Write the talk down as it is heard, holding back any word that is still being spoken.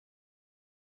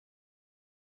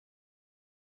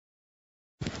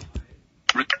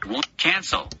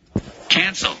Cancel.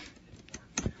 Cancel.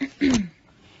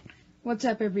 What's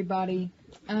up, everybody?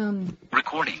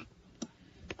 Recording.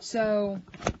 So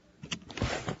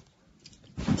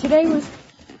today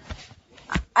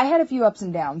I had a few ups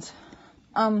and downs.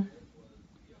 And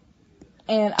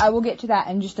I will get to that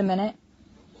in just a minute.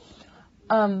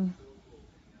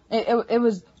 It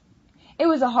was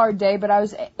a hard day, but I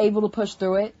was able to push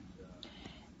through it.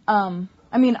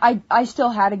 I mean, I still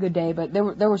had a good day, but there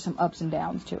were some ups and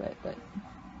downs to it.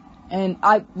 And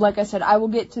like I said, I will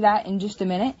get to that in just a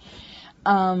minute.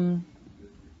 But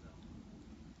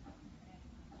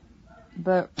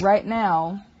right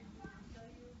now,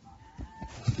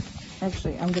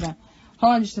 actually, hold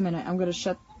on just a minute. I'm gonna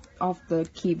shut off the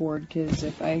keyboard, because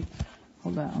if I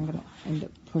hold on, I'm gonna end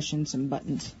up pushing some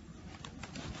buttons.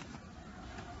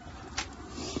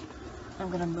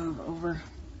 I'm gonna move over.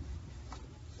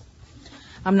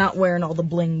 I'm not wearing all the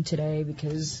bling today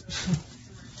because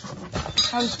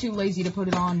I was too lazy to put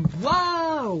it on.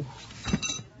 Whoa!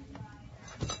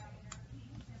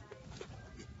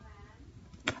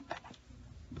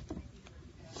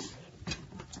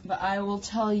 But I will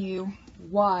tell you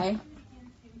why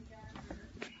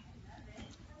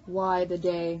the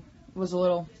day was a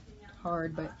little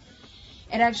hard, but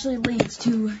it actually leads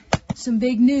to some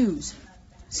big news.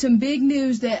 Some big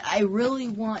news that I really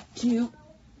want to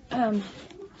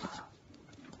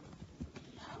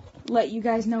let you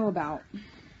guys know about.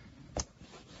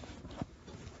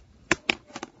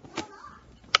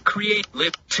 Create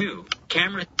lip 2.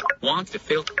 Camera wants to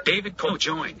fill. David Cole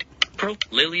joined. Pro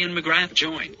Lillian McGrath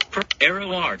joined. Pro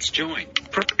Arrow Arts joined.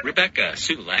 Pro Rebecca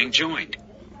Sulang joined.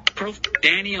 Pro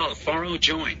Danny Alfaro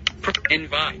joined. Pro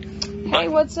invite. Hey,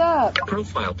 what's up?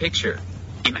 Profile picture.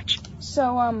 Image.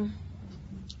 So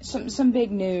some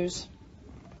big news.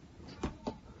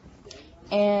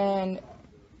 And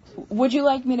would you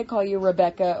like me to call you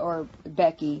Rebecca or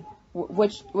Becky?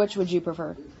 Which would you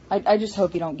prefer? I just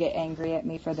hope you don't get angry at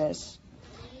me for this.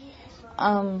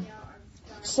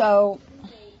 So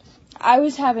I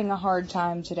was having a hard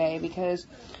time today because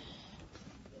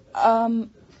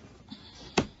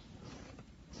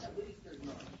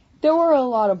there were a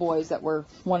lot of boys that were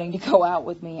wanting to go out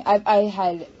with me. I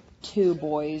had 2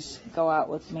 boys go out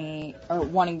with me, or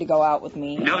wanting to go out with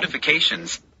me.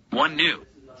 Notifications. 1 new.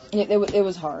 It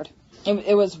was hard.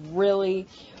 It was really,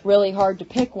 really hard to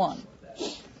pick one.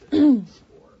 And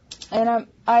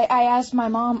I asked my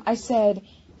mom, I said,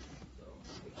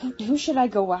 who should I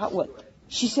go out with?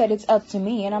 She said, it's up to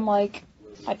me. And I'm like,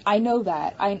 I know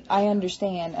that. I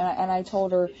understand. And I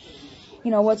told her,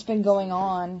 what's been going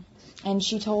on. And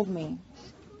she told me.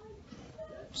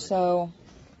 So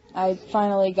I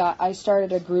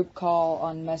started a group call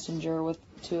on Messenger with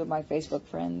 2 of my Facebook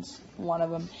friends. One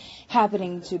of them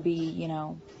happening to be,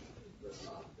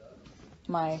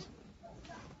 my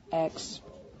ex.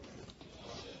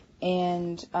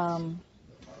 And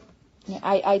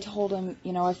I told him,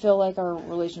 I feel like our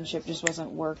relationship just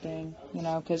wasn't working,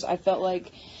 because I felt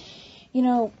like,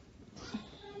 I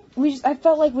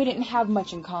felt like we didn't have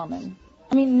much in common.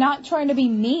 I mean, not trying to be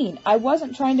mean. I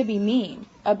wasn't trying to be mean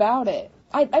about it.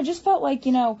 I just felt like,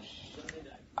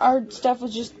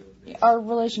 our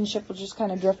relationship was just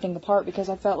kind of drifting apart because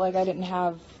I felt like I didn't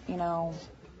have,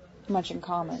 much in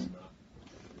common.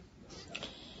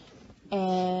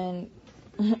 And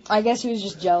I guess he was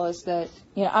just jealous that,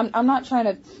 I'm not trying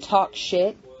to talk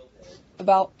shit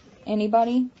about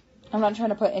anybody. I'm not trying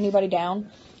to put anybody down.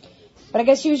 But I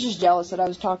guess he was just jealous that I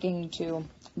was talking to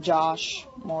Josh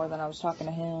more than I was talking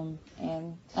to him.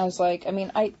 And I was like,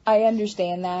 I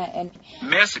understand that. And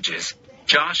messages.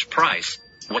 Josh Price.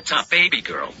 What's up, baby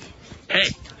girl?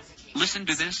 Hey, listen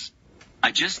to this.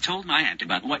 I just told my aunt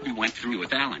about what you went through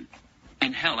with Alan.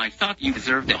 And hell, I thought you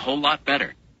deserved a whole lot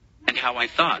better. And how I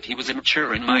thought he was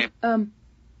immature in my...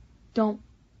 Don't.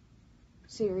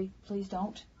 Siri, please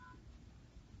don't.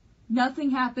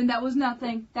 Nothing happened. That was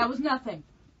nothing. That was nothing.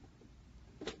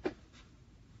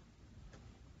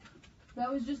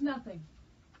 That was just nothing.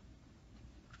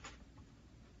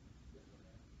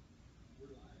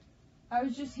 I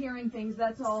was just hearing things,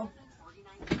 that's all.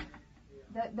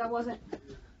 That wasn't...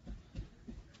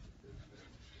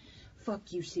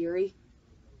 Fuck you, Siri.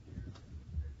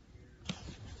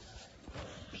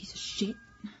 Piece of shit.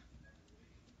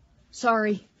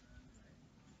 Sorry.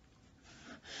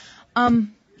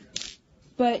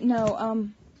 But no,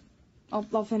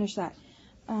 I'll finish that.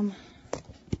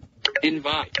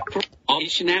 Invite.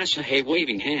 Sienna, hey,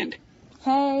 waving hand.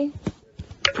 Hey.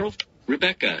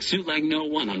 Rebecca Sulang, no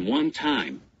one-on-one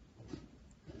time.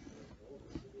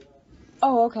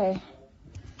 Oh, okay.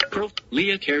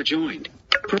 Leah Care joined.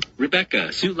 Rebecca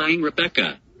Sulang,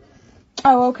 Rebecca.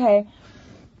 Oh, okay.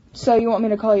 So you want me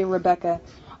to call you Rebecca?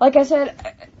 Like I said,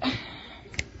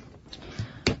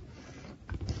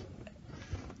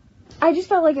 I just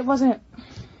felt like it wasn't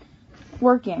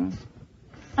working.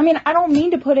 I mean, I don't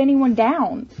mean to put anyone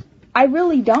down. I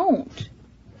really don't.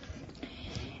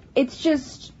 It's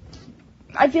just,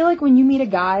 I feel like when you meet a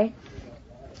guy,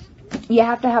 you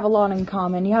have to have a lot in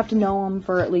common. You have to know him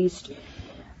for at least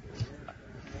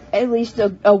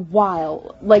a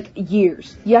while, like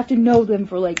years. You have to know them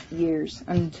for like years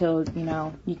until, you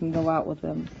know, you can go out with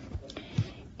them.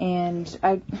 And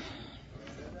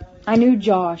I knew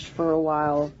Josh for a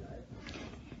while.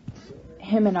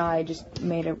 Him and I just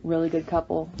made a really good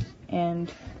couple.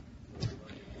 And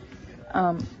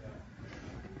I'm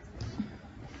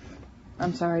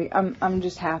sorry. I'm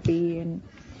just happy. And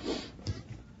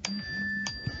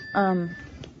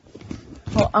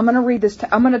well, I'm gonna read this.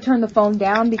 I'm gonna turn the phone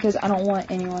down because I don't want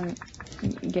anyone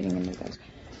getting into this.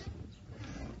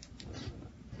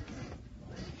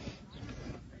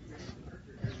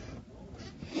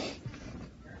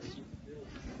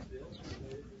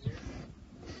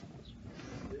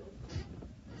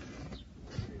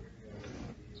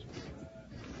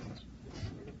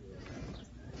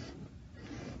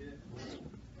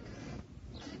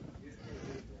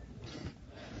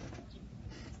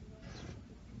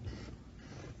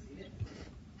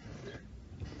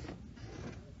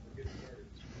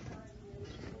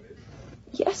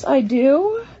 Yes, I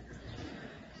do.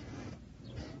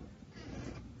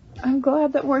 I'm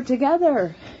glad that we're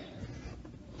together.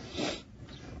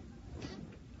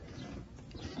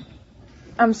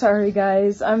 I'm sorry,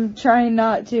 guys. I'm trying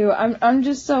not to. I'm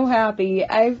just so happy.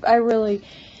 I really.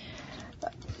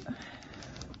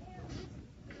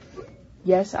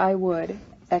 Yes, I would.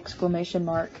 Exclamation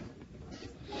mark.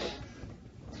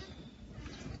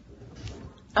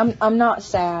 I'm not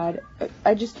sad.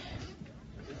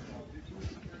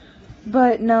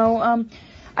 But no,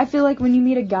 I feel like when you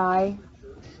meet a guy,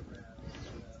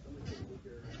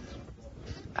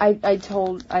 I'm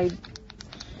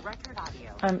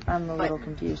a little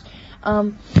confused.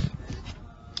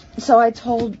 So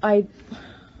oh my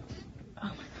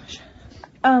gosh.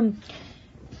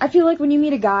 I feel like when you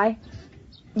meet a guy,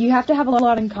 you have to have a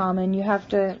lot in common. You have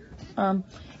to,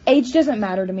 age doesn't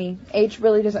matter to me. Age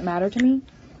really doesn't matter to me.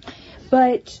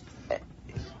 But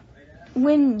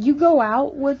when you go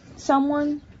out with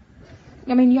someone,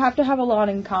 I mean, you have to have a lot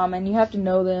in common. You have to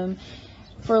know them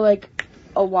for like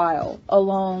a while, a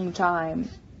long time.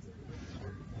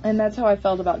 And that's how I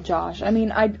felt about Josh. I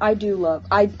mean, I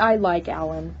like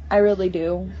Alan. I really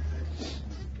do.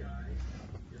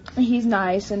 He's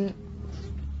nice and,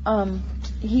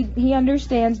 he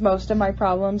understands most of my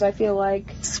problems, I feel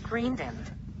like. Screen dimmed.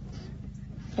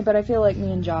 But I feel like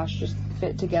me and Josh just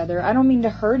fit together. I don't mean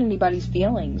to hurt anybody's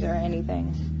feelings or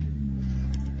anything.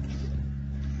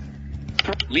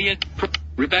 Leah,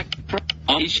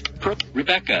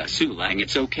 Rebecca, Sue Lang,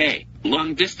 it's okay.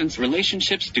 Long distance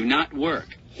relationships do not work.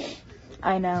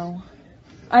 I know.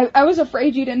 I was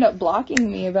afraid you'd end up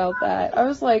blocking me about that. I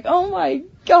was like, oh my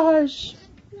gosh.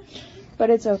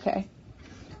 But it's okay.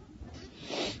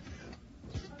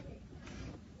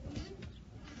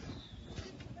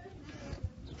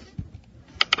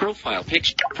 Profile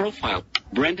picture. Profile.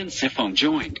 Brendan Sifone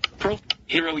joined.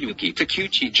 Hiroyuki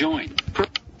Takuchi joined.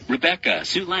 Rebecca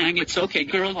Sue Lang, it's okay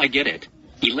girl, I get it.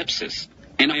 Ellipsis.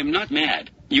 And I am not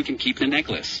mad. You can keep the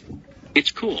necklace.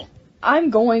 It's cool. I'm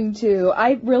going to.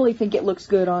 I really think it looks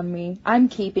good on me. I'm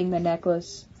keeping the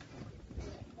necklace.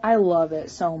 I love it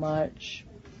so much.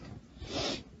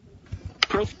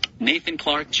 Nathan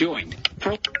Clark joined.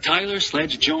 Tyler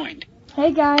Sledge joined.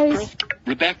 Hey guys.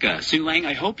 Rebecca Sue Lang,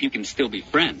 I hope you can still be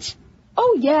friends.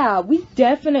 Oh yeah, we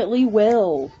definitely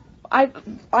will.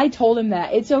 I told him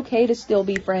that. It's okay to still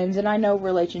be friends, and I know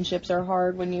relationships are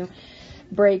hard when you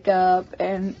break up,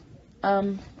 and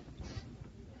my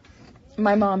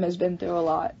mom has been through a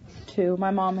lot too.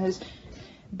 My mom has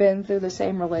been through the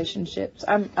same relationships.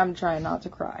 I'm trying not to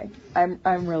cry.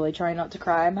 I'm really trying not to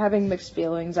cry. I'm having mixed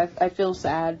feelings. I feel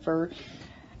sad for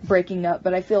breaking up,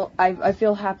 but I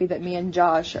feel happy that me and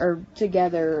Josh are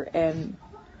together, and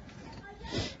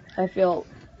I feel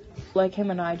like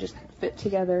him and I just fit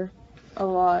together a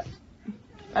lot.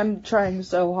 I'm trying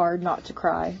so hard not to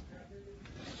cry.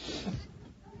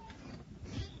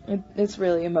 It's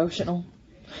really emotional.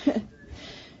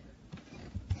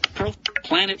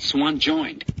 Planet Swan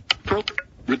joined.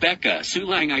 Rebecca Sue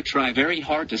Lang, I try very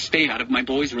hard to stay out of my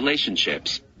boys'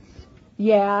 relationships.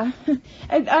 Yeah,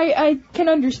 I can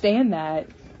understand that.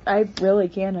 I really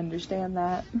can understand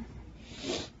that.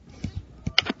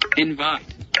 Invite.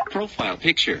 Profile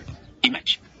picture.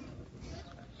 Image.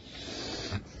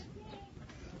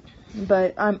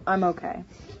 But I'm okay.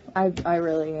 I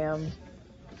really am.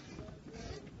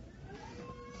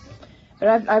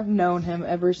 But I've known him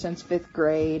ever since 5th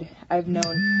grade. I've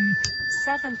known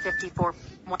 754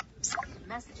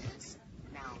 messages.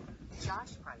 Now,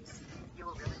 Josh Price, you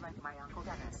will really like my Uncle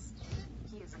Dennis.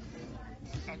 He is a comedian,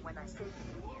 and when I say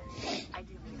comedian, I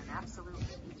do mean an absolute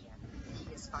comedian.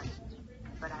 He is funny,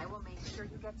 but I will make sure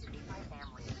you get to meet my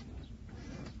family.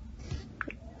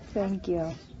 Thank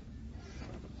you.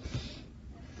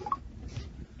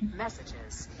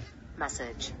 Messages.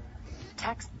 Message.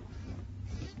 Text.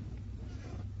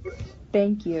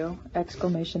 Thank you!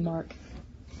 Exclamation mark.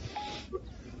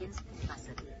 Instant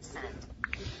message.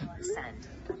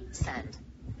 Send.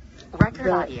 Record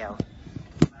audio.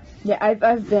 Yeah,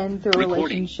 I've been through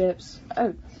relationships.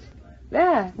 Oh,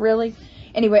 yeah, really?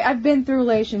 Anyway, I've been through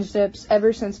relationships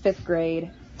ever since 5th grade.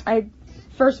 I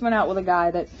first went out with a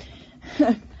guy that,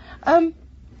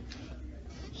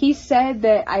 he said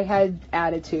that I had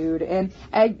attitude, and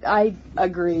I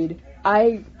agreed.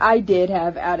 I did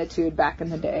have attitude back in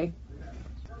the day.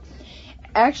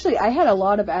 Actually, I had a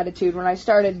lot of attitude when I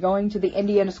started going to the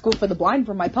Indiana School for the Blind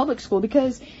from my public school,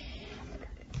 because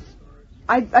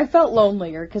I felt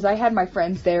lonelier because I had my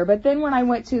friends there. But then when I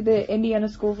went to the Indiana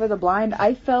School for the Blind,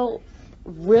 I felt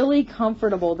really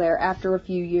comfortable there after a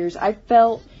few years. I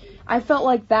felt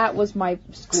like that was my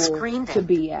school to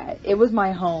be at. It was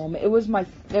my home. It was my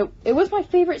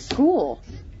favorite school.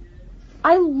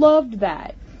 I loved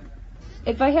that.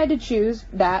 If I had to choose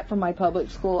that from my public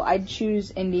school, I'd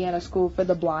choose Indiana School for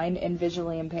the Blind and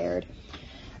Visually Impaired.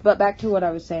 But back to what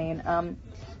I was saying.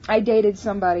 I dated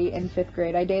somebody in 5th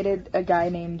grade. I dated a guy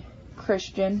named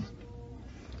Christian.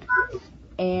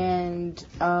 And,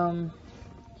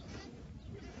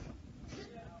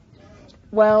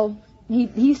 well,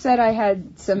 he said I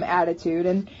had some attitude,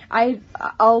 and I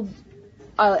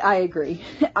agree.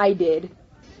 I did.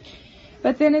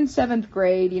 But then in 7th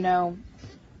grade,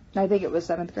 I think it was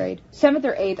 7th grade. 7th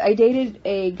or 8th, I dated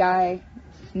a guy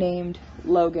named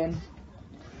Logan.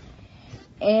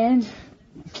 And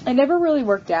it never really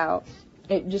worked out.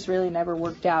 It just really never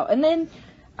worked out. And then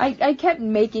I kept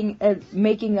making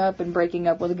up and breaking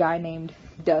up with a guy named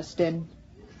Dustin.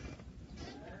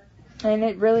 And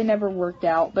it really never worked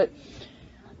out. But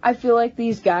I feel like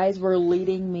these guys were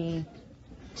leading me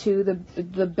to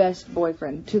the best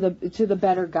boyfriend, to the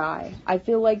better guy. I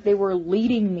feel like they were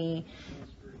leading me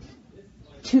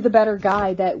to the better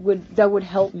guy that would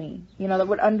help me, that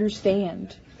would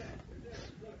understand.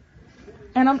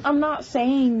 And I'm not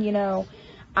saying,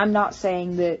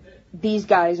 that these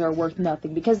guys are worth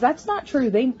nothing, because that's not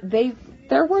true.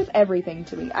 They're worth everything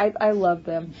to me. I love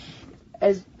them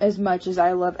as much as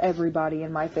I love everybody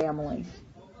in my family.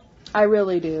 I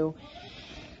really do.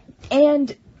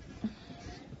 And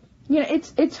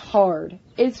it's hard.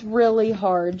 It's really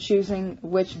hard choosing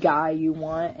which guy you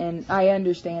want, and I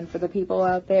understand for the people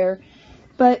out there.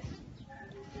 But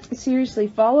seriously,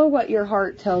 follow what your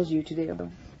heart tells you to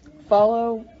do.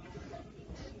 Follow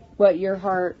what your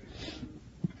heart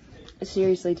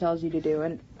seriously tells you to do.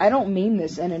 And I don't mean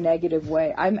this in a negative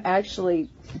way. I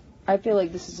feel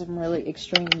like this is some really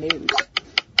extreme news.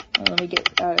 Let me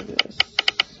get out of this.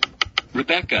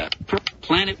 Rebecca,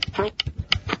 Planet Pro.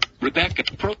 Rebecca,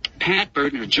 Pat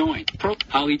Berdner joined.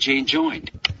 Holly Jane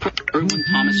joined. Erwin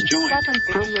Thomas joined.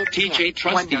 TJ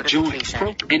Trusty joined.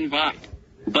 Invite.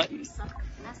 Button.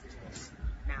 Messages.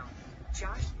 Now,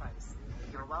 Josh Price,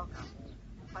 you're welcome.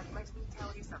 But let me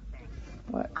tell you something.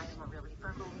 What? I am a really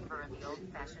firm believer in the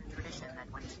old-fashioned tradition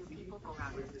that when two people go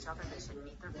out with each other, they should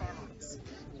meet their families.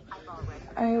 I've already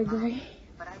I agree.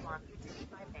 but I want you to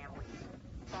meet my family.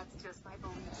 That's just my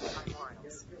beliefs and my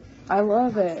morals. I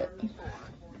love it.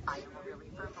 I am a really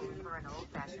firm believer in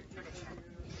old-fashioned tradition,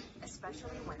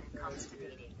 especially when it comes to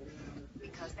dating,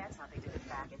 because that's how they did it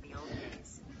back in the old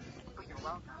days. But you're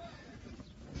welcome.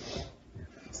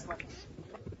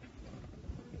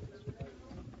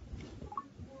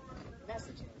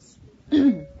 Messages.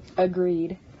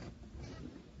 Agreed.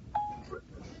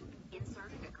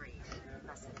 Insert agreed.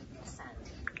 Message. Send.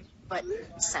 Button.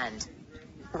 Send.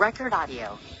 Record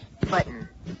audio. Button.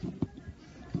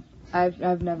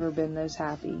 I've never been this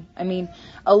happy. I mean,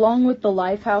 along with the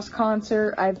Lifehouse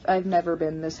concert, I've never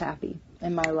been this happy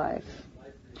in my life.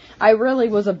 I really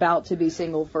was about to be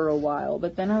single for a while,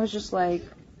 but then I was just like,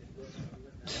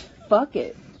 fuck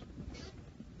it.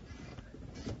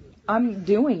 I'm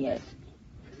doing it.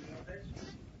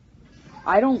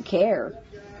 I don't care.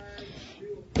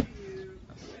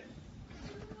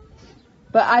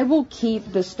 But I will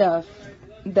keep the stuff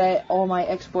that all my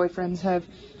ex-boyfriends have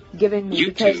given me.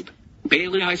 YouTube.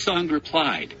 Bailey Isong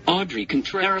replied. Audrey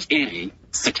Contreras Annie.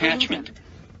 Attachment.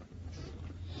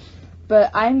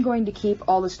 But I'm going to keep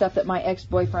all the stuff that my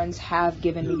ex-boyfriends have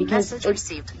given me because Message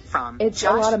received from it's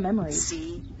Josh. a lot of memories.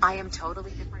 See, I am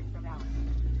totally different from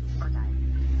Alan. Or die.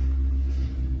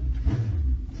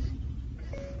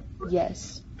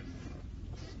 Yes.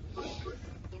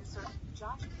 Insert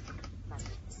Josh. Message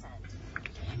sent.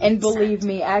 And believe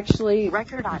me, actually,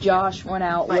 Record audio. Josh went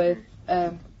out Button.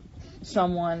 with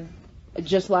someone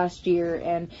just last year,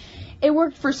 and it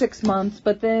worked for 6 months.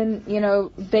 But then, you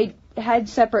know, they had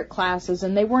separate classes,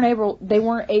 and they weren't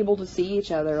able to see each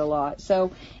other a lot.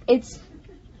 So it's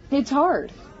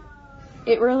hard.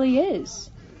 It really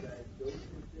is.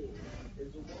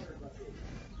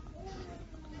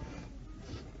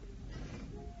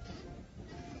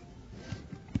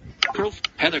 Proof,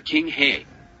 Heather King, hey.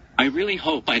 I really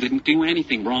hope I didn't do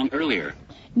anything wrong earlier.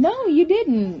 No, you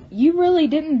didn't. You really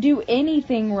didn't do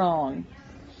anything wrong.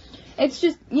 It's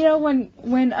just, you know, when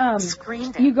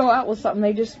you go out with something,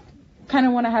 they just kind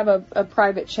of want to have a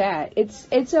private chat.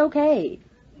 It's okay.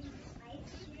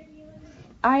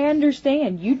 I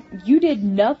understand. You did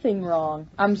nothing wrong.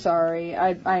 I'm sorry.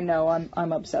 I know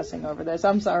I'm obsessing over this.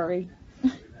 I'm sorry.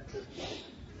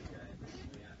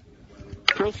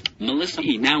 Proof, Melissa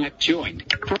E. now joined.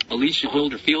 Proof, Alicia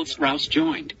Holderfield Strauss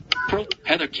joined. Proof,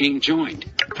 Heather King joined.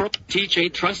 Proof,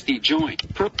 TJ Trusty joined.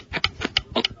 Proof,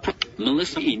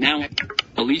 Melissa E. now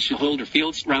Alicia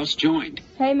Holderfield Strauss joined.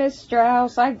 Hey, Miss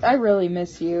Strauss, I really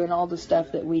miss you and all the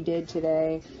stuff that we did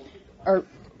today. Or,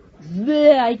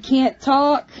 bleh, I can't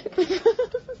talk.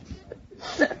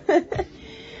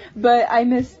 But I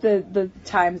miss the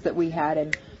times that we had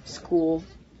in school.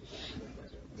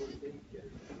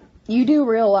 You do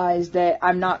realize that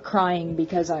I'm not crying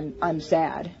because I'm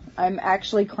sad. I'm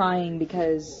actually crying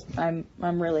because I'm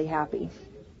really happy.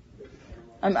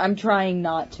 I'm trying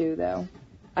not to, though.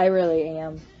 I really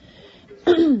am.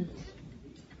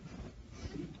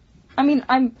 I mean,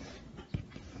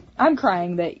 I'm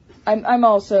crying that I'm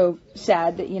also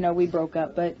sad that, you know, we broke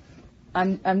up, but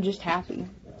I'm just happy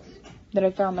that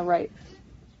I found the right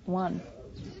one.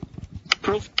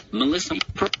 Proof, Melissa,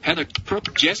 Proof, Heather, Proof,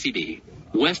 Jessie B.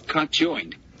 Westcott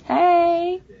joined.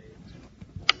 Hey.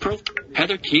 Proof,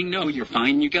 Heather King, no, you're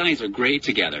fine. You guys are great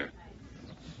together.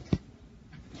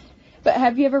 But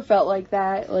have you ever felt like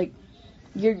that? Like,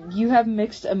 you have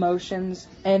mixed emotions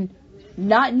and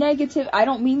not negative. I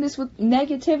don't mean this with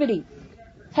negativity.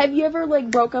 Have you ever,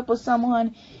 like, broke up with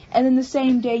someone and then the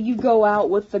same day you go out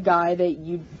with the guy that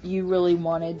you really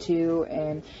wanted to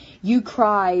and you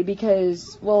cry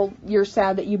because, well, you're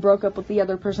sad that you broke up with the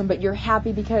other person, but you're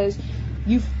happy because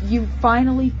you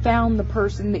finally found the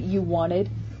person that you wanted?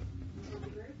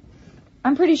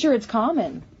 I'm pretty sure it's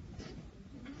common.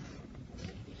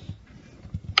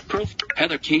 Proof,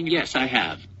 Heather King, yes, I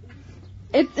have.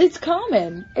 It's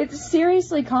common. It's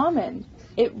seriously common.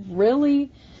 It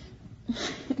really...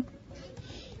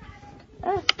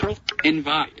 Proof,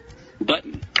 invite,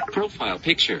 button, profile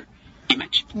picture,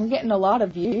 image. We're getting a lot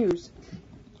of views.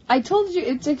 I told you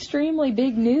it's extremely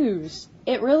big news.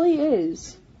 It really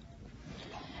is.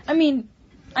 I mean,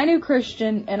 I knew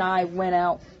Christian and I went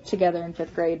out together in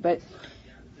 5th grade,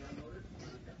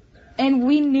 and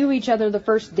we knew each other the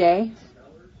first day.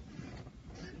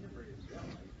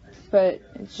 But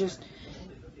it's just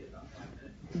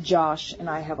Josh and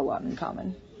I have a lot in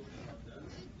common.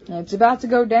 And it's about to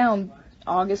go down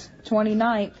August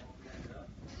 29th.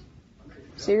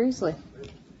 Seriously.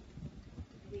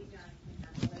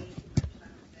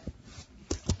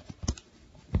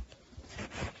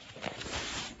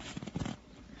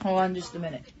 Hold on just a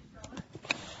minute.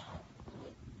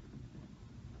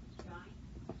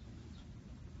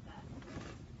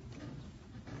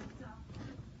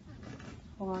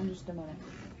 Hold on just a minute.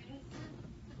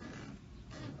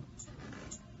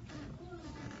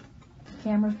 The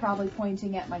camera's probably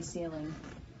pointing at my ceiling.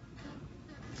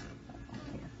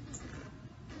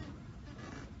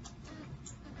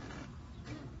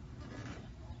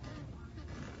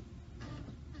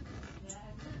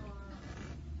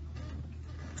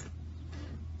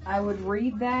 I would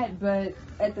read that, but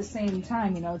at the same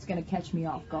time, you know, it's going to catch me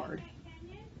off guard.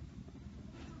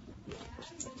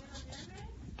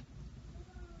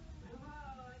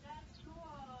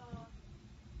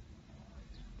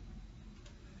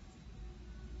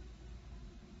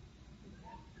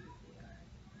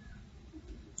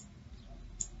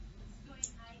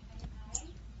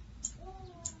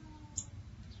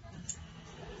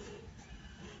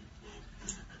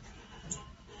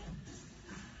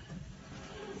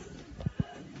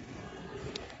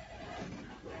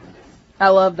 I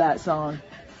love that song.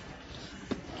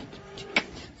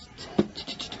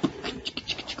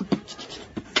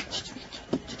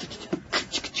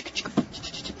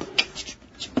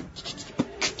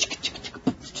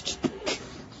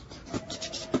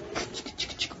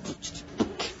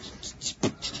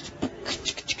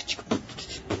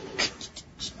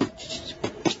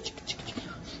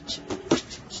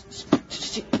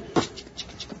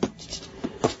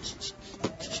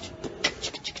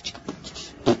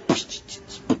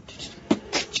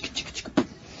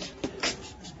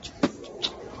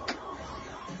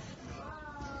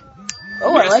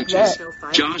 like Messages.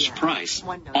 that. Josh Price.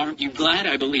 Aren't you glad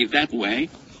I believe that way?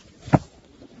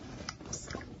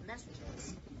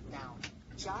 Messages. Now,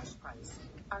 Josh Price,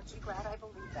 aren't you glad I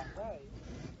believe that way?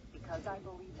 Because I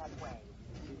believe that way.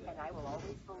 And I will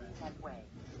always believe that way.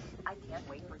 I can't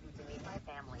wait for you to meet my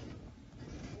family.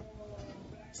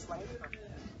 Slide from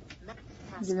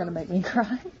You're gonna make me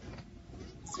cry.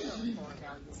 04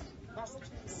 values.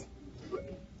 Messages.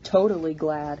 Totally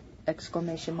glad!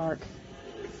 Exclamation mark.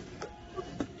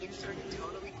 Inserted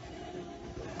totally.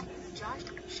 Josh,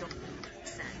 show.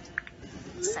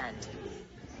 Send. Send.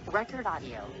 Record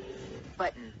audio.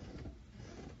 Button.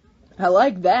 I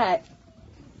like that.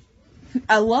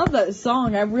 I love that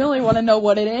song. I really want to know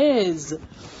what it is.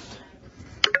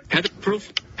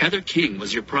 Heather King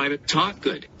was your private talk.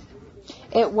 Good.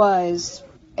 It was.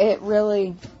 It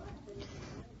was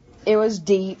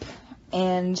deep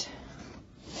and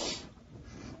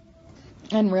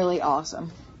really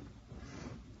awesome.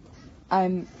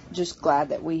 I'm just glad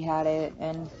that we had it,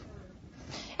 and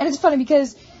it's funny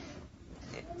because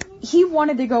he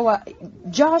wanted to go out,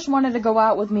 Josh wanted to go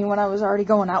out with me when I was already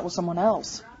going out with someone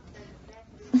else.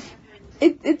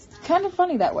 It's kind of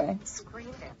funny that way.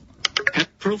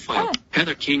 Profile.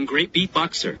 Heather King, great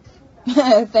beatboxer.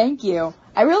 Thank you.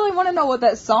 I really want to know what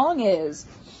that song is.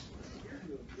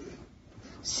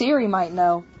 Siri might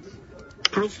know.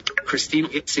 Christina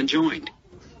hits and joined.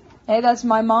 Hey, that's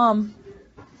my mom.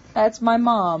 That's my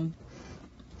mom.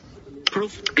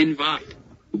 Invite.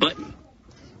 Button.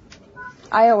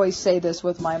 I always say this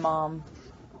with my mom.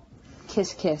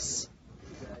 Kiss, kiss.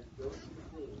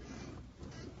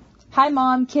 Hi,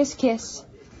 Mom. Kiss, kiss.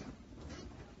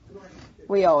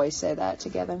 We always say that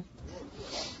together.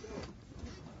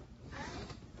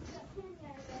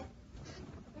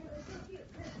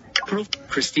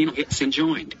 Christina hits and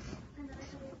joined.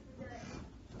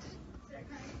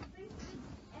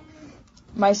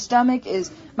 My stomach's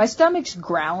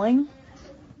growling.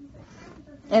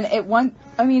 And it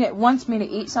wants me to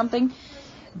eat something,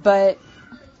 but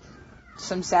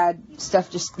some sad stuff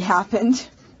just happened.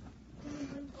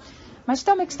 My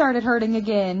stomach started hurting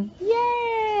again.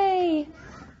 Yay!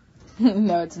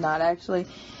 No, it's not actually.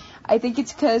 I think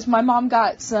it's because my mom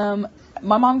got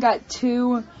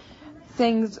 2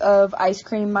 things of ice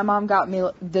cream. My mom got me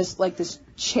this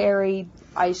cherry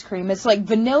ice cream. It's like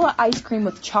vanilla ice cream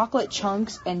with chocolate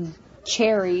chunks and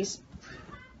cherries.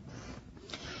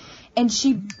 And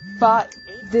she bought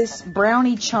this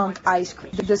brownie chunk ice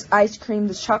cream. This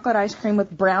chocolate ice cream with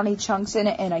brownie chunks in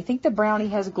it, and I think the brownie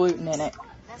has gluten in it.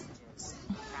 Messages.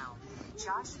 Now,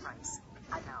 Josh Price.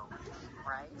 I know,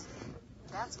 right?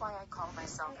 That's why I call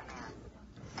myself a man.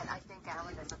 And I think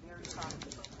Alan is a very strong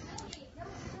people.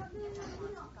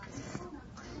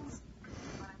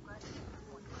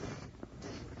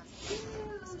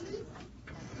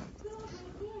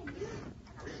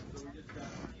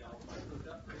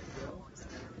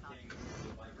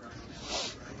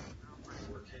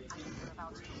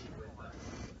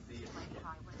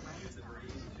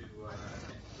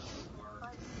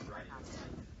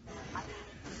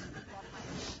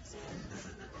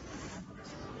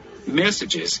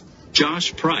 Messages.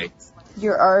 Josh Price.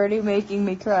 You're already making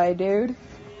me cry, dude.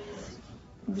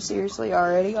 You seriously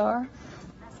already are?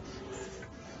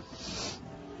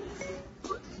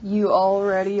 You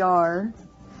already are!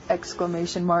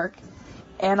 Exclamation mark.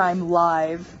 And I'm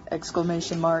live!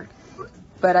 Exclamation mark.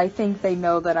 But I think they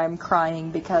know that I'm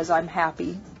crying because I'm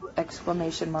happy!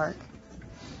 Exclamation mark.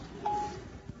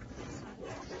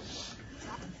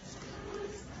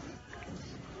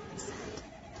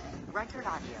 Record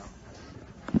audio.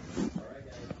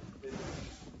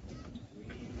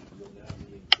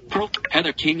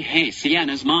 Heather King, hey,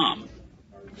 Sienna's mom.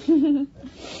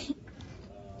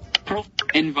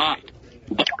 Invite.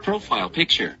 Profile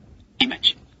picture.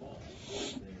 Image.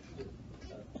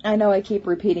 I know I keep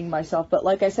repeating myself, but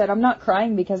like I said, I'm not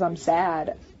crying because I'm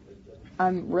sad.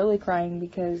 I'm really crying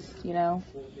because,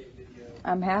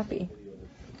 I'm happy.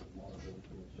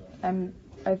 I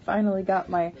finally got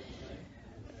the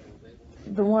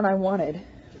one I wanted.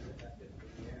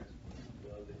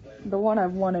 The one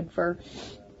I've wanted for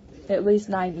at least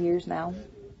 9 years now.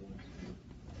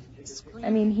 I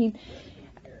mean,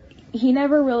 he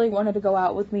never really wanted to go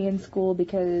out with me in school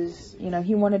because,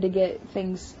 he wanted to get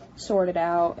things sorted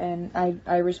out, and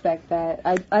I respect that.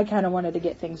 I kind of wanted to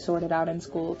get things sorted out in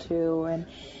school too, and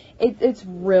it's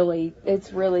really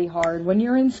hard when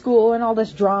you're in school and all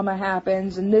this drama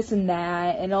happens and this and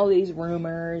that and all these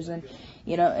rumors and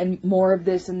and more of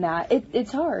this and that.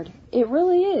 It's hard. It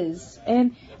really is.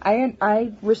 And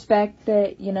I respect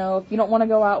that, if you don't want to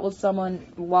go out with someone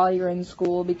while you're in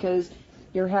school because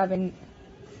you're having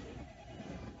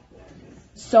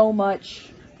so much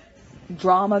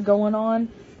drama going on,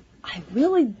 I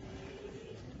really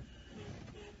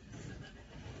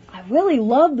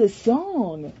love this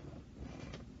song.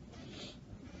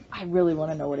 I really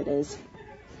want to know what it is.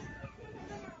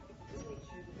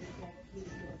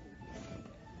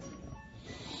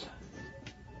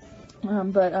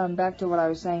 But back to what I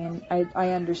was saying. I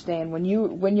understand when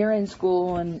you're in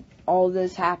school and all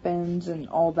this happens and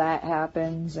all that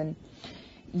happens and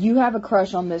you have a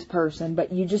crush on this person,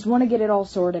 but you just want to get it all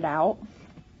sorted out.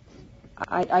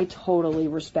 I totally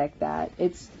respect that.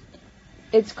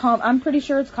 I'm pretty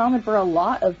sure it's common for a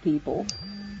lot of people.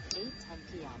 8:10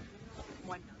 p.m.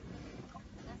 One.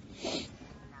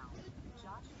 Now,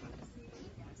 Josh,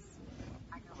 yes,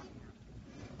 I know I am,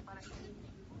 but I think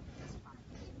that's fine.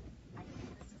 I think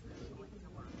this is really going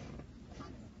to work.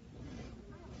 Honestly,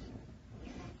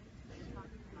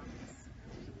 talking about this.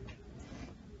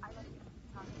 I like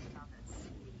talking about this.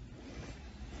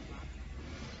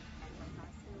 And like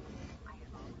I said, I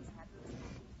have always had those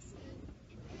feelings. It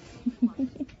makes me want to.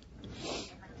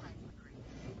 And my friends agree.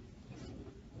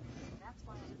 That's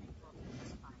why I think we'll be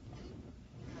just fine.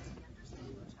 Because we understand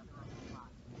each other a whole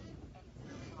lot. And it's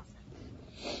really awesome.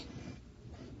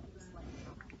 Just let me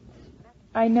know.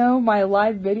 I know my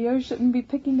live video shouldn't be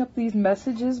picking up these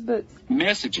messages, but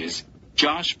Messages.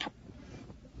 Josh.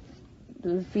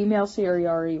 the female Siri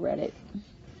already read it.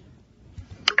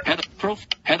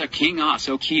 Heather King, ah,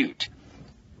 so cute.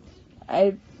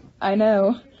 I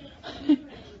know.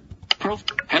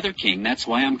 Heather King, that's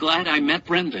why I'm glad I met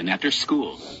Brendan after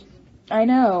school. I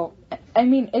know. I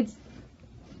mean, it's...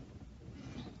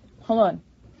 Hold on.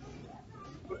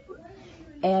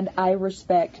 And I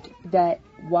respect that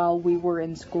while we were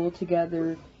in school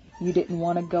together, you didn't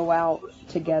want to go out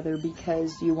together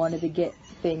because you wanted to get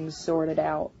things sorted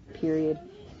out, period.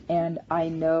 And I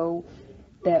know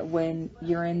that when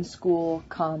you're in school,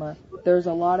 there's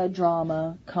a lot of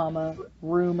drama,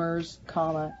 rumors,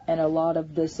 and a lot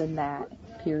of this and that,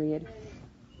 period.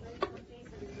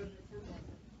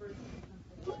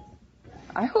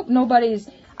 I hope nobody's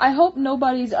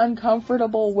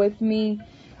uncomfortable with me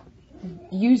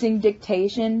using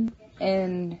dictation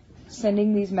and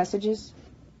sending these messages.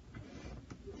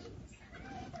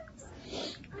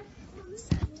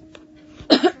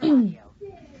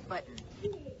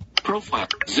 Profile.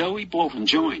 Zoe Bolton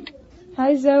joined.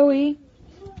 Hi, Zoe.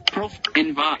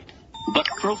 Invite. But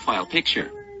profile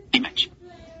picture. Image.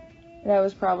 That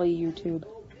was probably YouTube.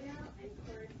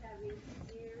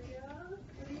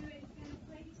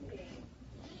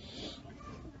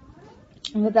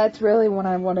 But that's really what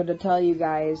I wanted to tell you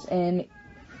guys. And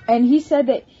he said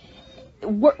that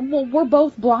we're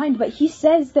both blind, but he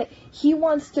says that he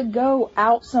wants to go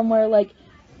out somewhere like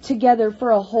together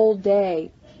for a whole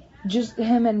day. Just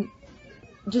him and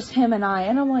I.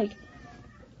 And I'm like,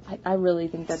 I really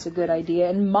think that's a good idea.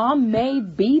 And Mom may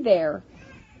be there,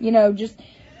 just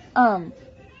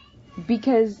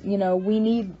because, we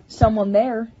need someone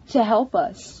there to help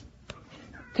us.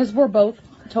 Because we're both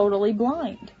totally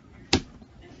blind.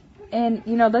 And,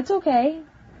 that's okay.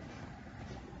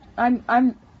 I'm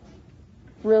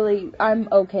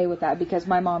okay with that because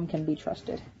my mom can be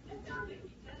trusted.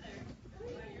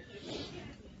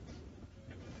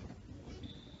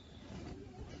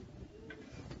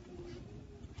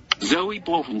 Zoe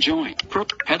Bolton joined.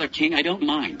 Heather King, I don't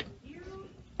mind.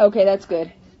 Okay, that's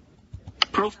good.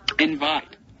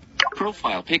 Invite.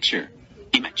 Profile picture.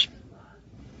 Image.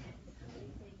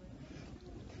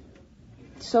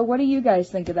 So what do you guys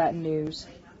think of that news?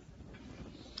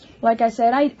 Like I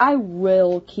said, I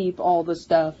will keep all the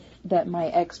stuff that my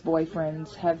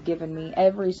ex-boyfriends have given me,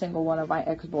 every single one of my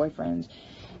ex-boyfriends,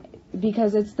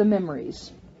 because it's the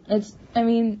memories.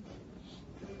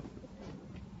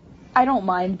 I don't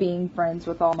mind being friends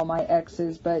with all of my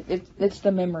exes, but it's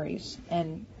the memories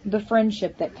and the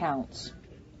friendship that counts.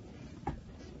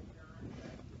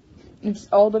 It's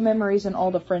all the memories and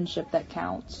all the friendship that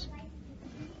counts.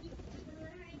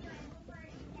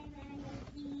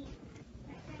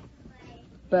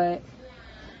 But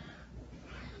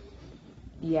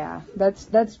yeah,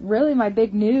 that's really my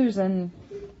big news, and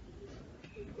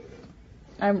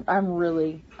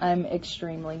I'm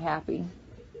extremely happy.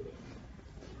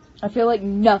 I feel like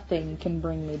nothing can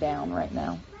bring me down right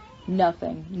now.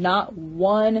 Nothing. Not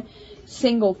one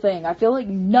single thing. I feel like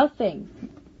nothing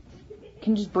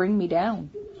can just bring me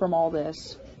down from all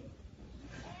this.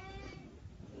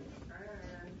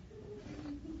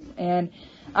 And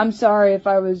I'm sorry if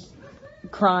I was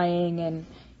crying and,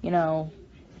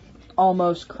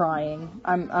 almost crying.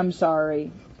 I'm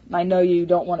sorry. I know you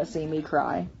don't want to see me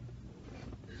cry.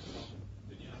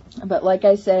 But like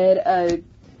I said,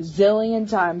 zillion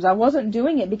times. I wasn't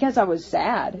doing it because I was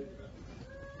sad.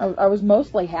 I was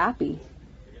mostly happy.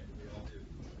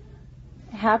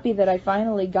 Happy that I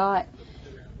finally got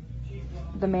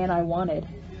the man I wanted.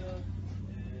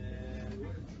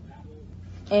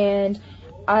 And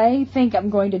I think I'm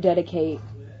going to dedicate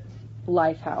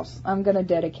Lifehouse. I'm going to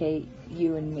dedicate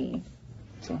You and Me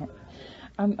to him.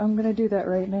 I'm going to do that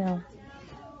right now.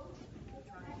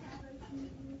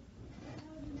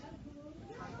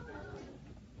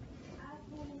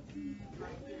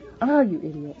 Oh, you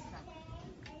idiot.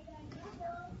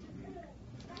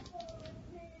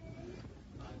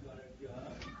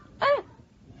 Ah!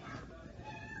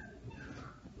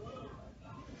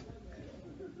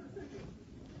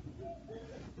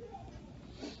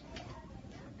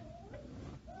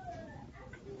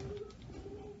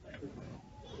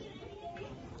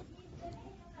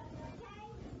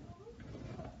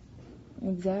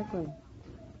 Exactly.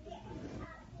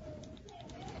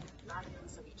 Not a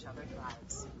piece of each other's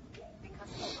lives. Because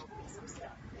you told me some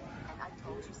stuff, and I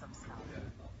told you some stuff.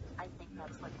 I think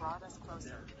that's what brought us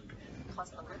closer. Plus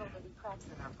the little bitty cracks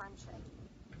in our friendship.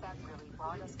 That really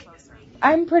brought us closer.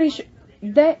 I'm pretty sure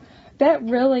that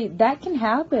can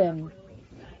happen.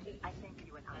 I think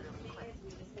you and I really clicked.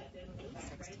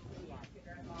 8:16 p.m.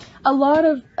 A lot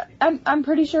of, I'm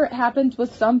pretty sure it happens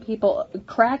with some people.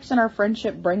 Cracks in our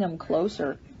friendship bring them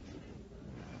closer.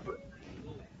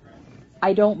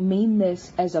 I don't mean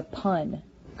this as a pun,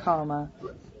 comma.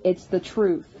 It's the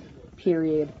truth,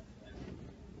 period.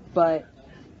 But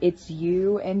it's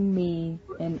you and me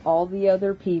and all the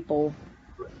other people.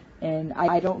 And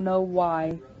I don't know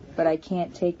why, but I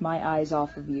can't take my eyes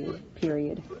off of you,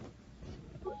 period.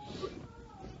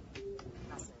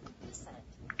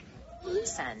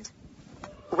 Send.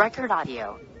 Record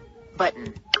audio.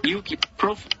 Button. Yuki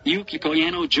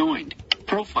Koyano joined.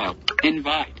 Profile.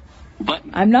 Invite.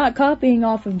 Button. I'm not copying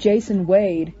off of Jason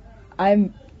Wade.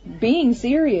 I'm being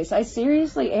serious. I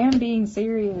seriously am being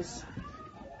serious.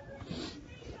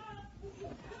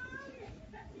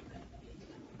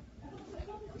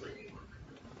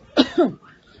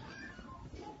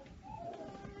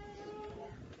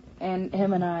 And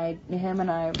him and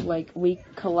I, like, we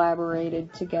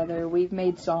collaborated together. We've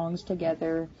made songs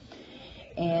together.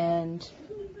 And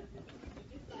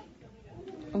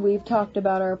we've talked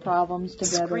about our problems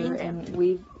together. And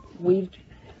we've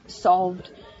solved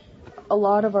a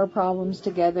lot of our problems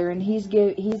together. And he's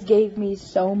gave me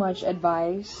so much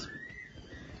advice.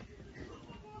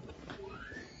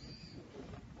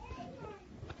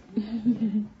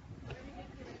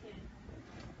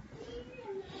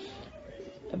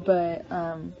 But,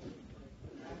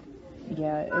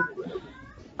 yeah,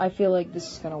 I feel like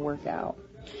this is going to work out.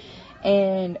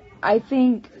 And I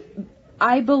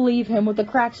believe him with the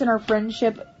cracks in our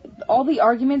friendship. All the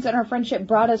arguments in our friendship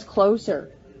brought us closer.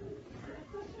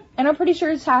 And I'm pretty sure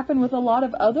it's happened with a lot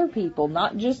of other people,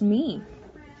 not just me.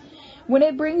 When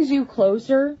it brings you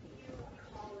closer,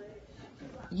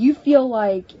 you feel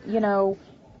like,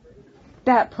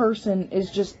 that person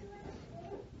is just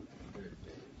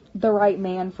the right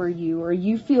man for you, or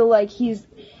you feel like he's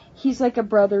like a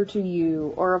brother to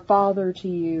you, or a father to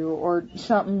you, or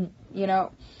something,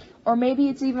 or maybe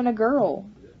it's even a girl.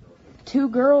 Two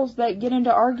girls that get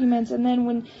into arguments, and then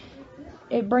when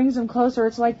it brings them closer,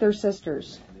 it's like they're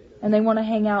sisters, and they want to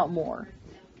hang out more.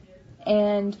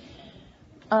 And,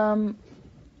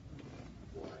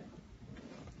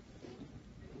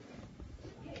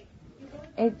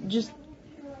 it just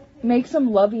makes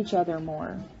them love each other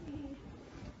more.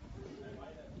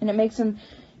 And it makes them,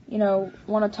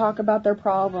 want to talk about their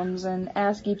problems and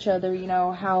ask each other,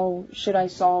 how should I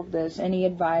solve this? Any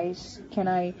advice? Can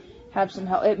I have some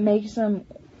help? It makes them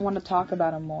want to talk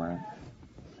about them more.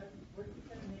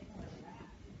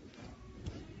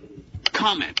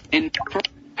 Comment. And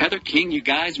Heather King, you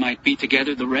guys might be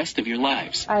together the rest of your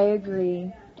lives. I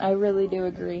agree. I really do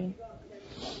agree.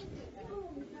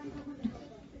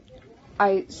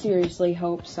 I seriously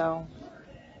hope so.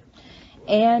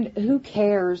 And who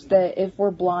cares that if we're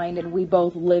blind and we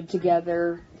both live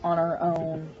together on our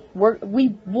own?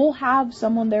 We'll have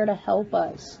someone there to help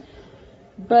us.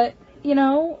 But,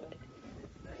 we'll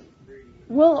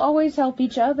always help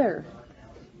each other.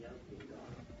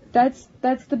 That's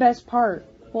the best part.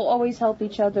 We'll always help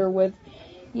each other with,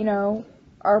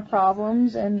 our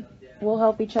problems, and we'll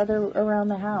help each other around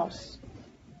the house.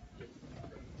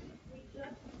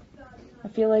 I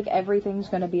feel like everything's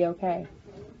going to be okay.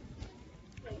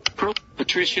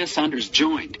 Patricia Saunders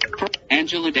joined.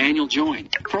 Angela Daniel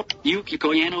joined. Yuki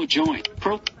Koyano joined.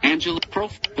 Angela.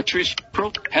 Patricia.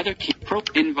 Heather King.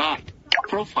 Invite.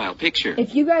 Profile picture.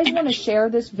 If you guys want to share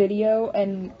this video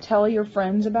and tell your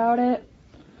friends about it,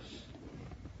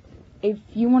 if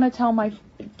you want to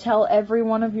tell every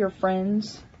one of your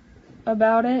friends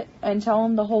about it and tell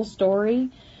them the whole story,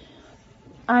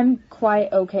 I'm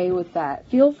quite okay with that.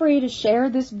 Feel free to share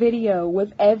this video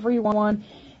with everyone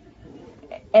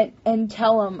and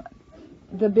tell them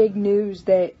the big news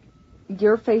that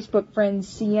your Facebook friend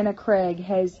Sienna Craig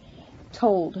has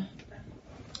told.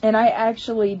 And I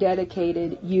actually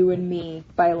dedicated You and Me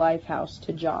by Lifehouse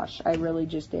to Josh. I really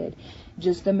just did.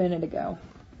 Just a minute ago.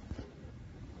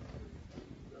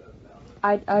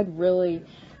 I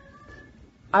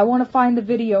want to find the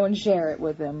video and share it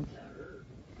with him.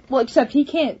 Well, except he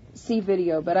can't see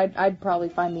video, but I'd probably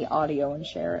find the audio and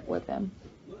share it with him.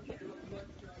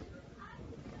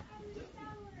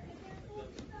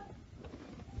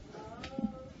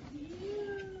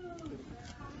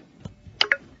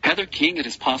 Heather King, it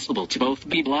is possible to both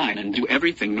be blind and do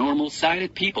everything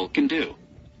normal-sighted people can do.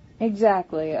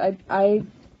 Exactly. I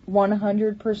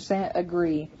 100%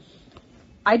 agree.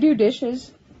 I do dishes.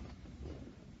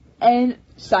 And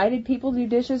sighted people do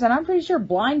dishes. And I'm pretty sure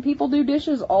blind people do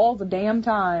dishes all the damn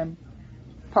time.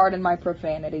 Pardon my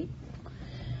profanity.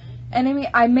 And I mean,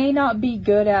 I may not be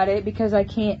good at it because I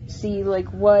can't see,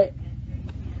 what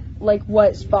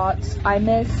spots I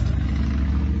missed.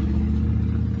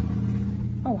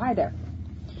 Oh, hi there.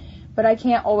 But I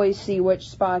can't always see which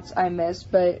spots I miss,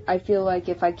 but I feel like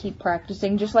if I keep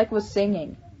practicing, just like with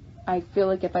singing, I feel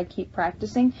like if I keep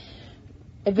practicing,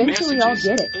 eventually Messages.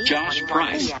 I'll get it. Josh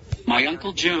Price. My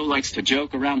Uncle Joe likes to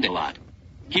joke around a lot.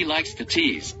 He likes to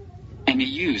tease. And he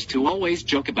used to always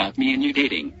joke about me and you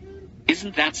dating.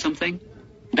 Isn't that something?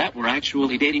 That we're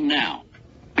actually dating now.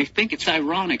 I think it's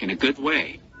ironic in a good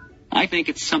way. I think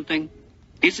it's something.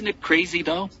 Isn't it crazy,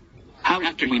 though? How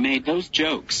after we made those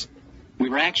jokes, we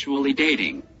were actually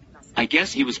dating. I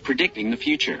guess he was predicting the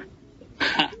future.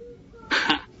 Ha.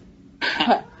 Ha.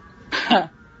 Ha. Ha.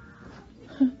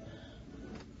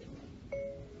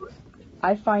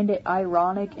 I find it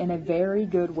ironic in a very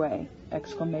good way!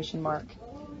 Exclamation mark.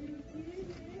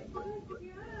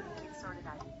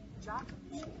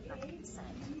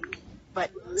 But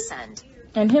send.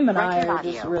 And him and I Record are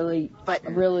just audio. really,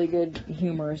 Button. really good,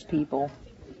 humorous people.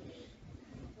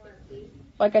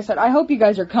 Like I said, I hope you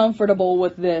guys are comfortable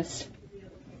with this.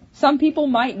 Some people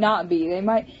might not be. They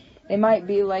might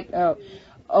be like,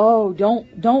 oh,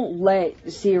 don't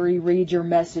let Siri read your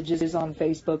messages on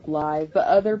Facebook Live. But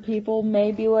other people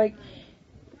may be like,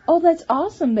 oh, that's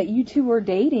awesome that you two are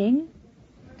dating.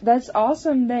 That's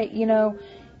awesome that,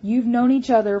 you've known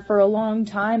each other for a long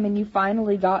time and you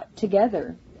finally got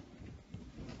together.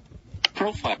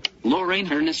 Profile.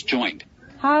 Lorraine Ernest joined.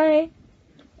 Hi,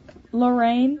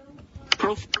 Lorraine.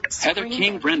 Heather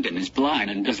King Brendan is blind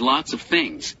and does lots of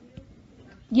things.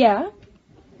 Yeah.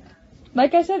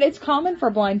 Like I said, it's common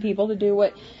for blind people to do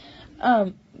what,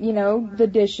 the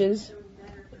dishes.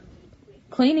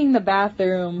 Cleaning the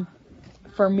bathroom,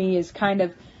 for me, is kind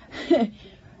of,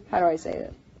 how do I say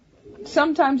it?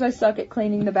 Sometimes I suck at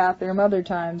cleaning the bathroom, other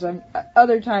times I'm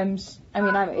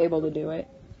able to do it.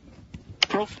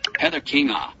 Heather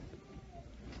King,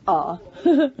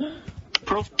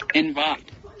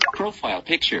 invite. Profile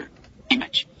picture.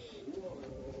 Image.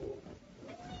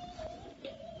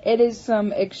 It is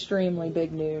some extremely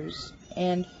big news.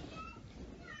 And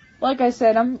like I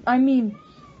said,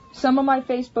 some of my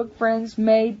Facebook friends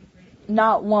may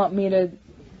not want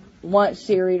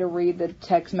Siri to read the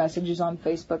text messages on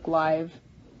Facebook Live.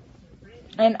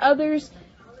 And others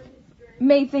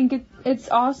may think it's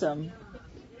awesome.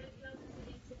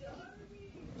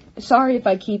 Sorry if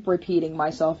I keep repeating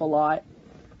myself a lot.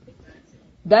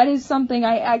 That is something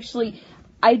I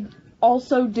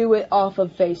also do it off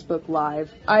of Facebook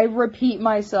Live. I repeat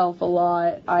myself a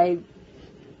lot. I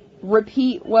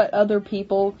repeat what other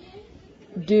people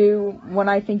do when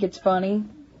I think it's funny.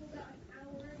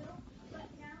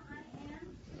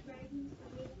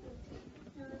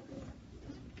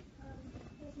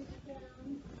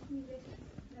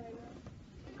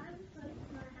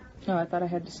 Oh, I thought I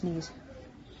had to sneeze.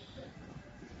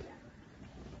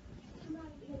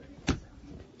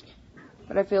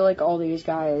 But I feel like all these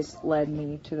guys led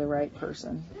me to the right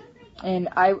person. And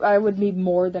I would be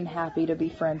more than happy to be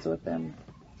friends with them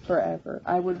forever.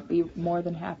 I would be more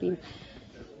than happy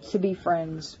to be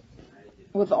friends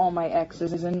with all my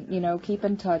exes and, keep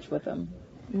in touch with them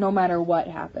no matter what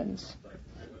happens.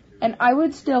 And I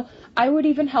would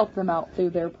even help them out through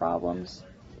their problems.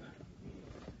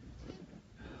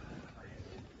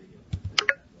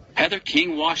 Heather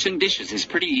King, washing dishes is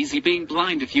pretty easy being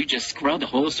blind if you just scrub the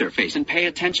whole surface and pay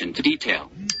attention to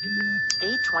detail.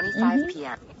 8:25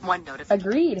 p.m. One notification.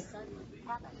 Agreed.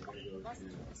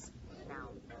 Messages. Now,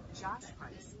 Josh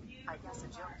Price. I guess a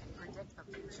joke can predict the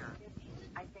future.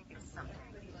 I think it's something.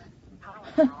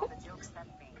 However, all the jokes that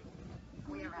made,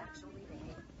 we're actually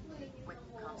dating. When he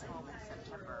comes home in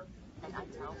September, and I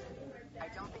tell him, I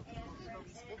don't think he will be the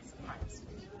least bit surprised.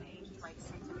 He might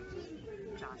say to me,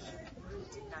 Josh,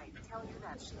 didn't I tell you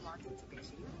that she wanted to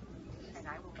bitch you? And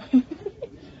I will look at him,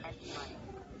 and be like,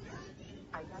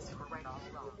 I guess you were right all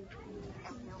along.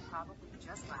 And he'll probably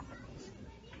just laugh at me.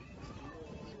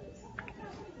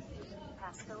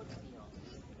 Passcode field.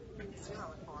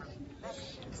 0 informed.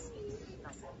 Messages.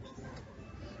 Message.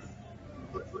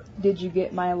 Did you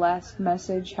get my last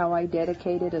message, how I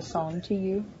dedicated a song to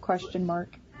you? Question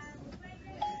mark.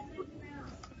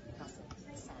 Message.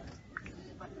 Send.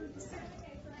 Button. Send.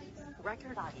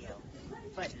 Record audio.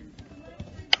 Button.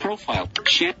 Profile.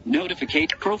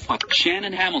 Notificate. Profile.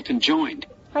 Shannon Hamilton joined.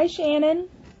 Hi, Shannon.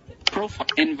 Profile.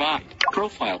 Invite.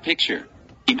 Profile picture.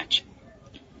 Image.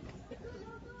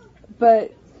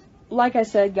 But like I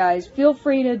said, guys, feel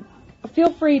free to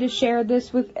share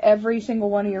this with every single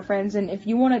one of your friends. And if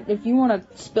you want to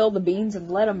spill the beans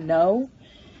and let them know,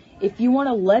 if you want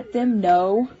to let them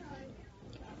know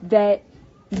that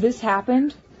this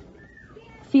happened,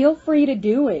 feel free to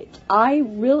do it. I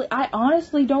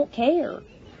honestly don't care.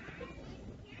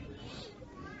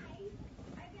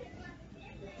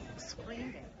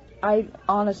 I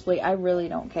really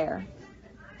don't care.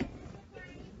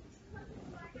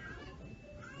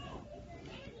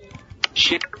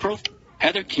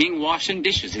 Heather King washing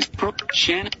dishes is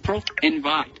Shannon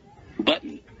invite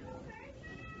button.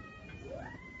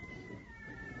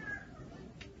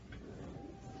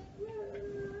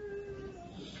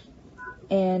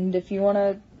 And if you want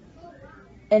to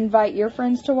invite your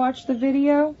friends to watch the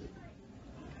video,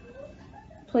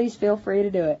 please feel free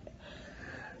to do it.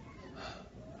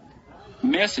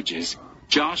 Messages.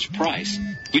 Josh Price,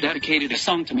 you dedicated a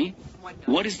song to me.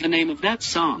 What is the name of that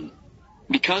song?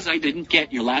 Because I didn't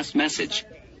get your last message.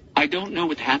 I don't know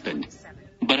what happened,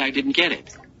 but I didn't get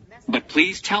it. But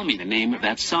please tell me the name of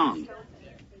that song.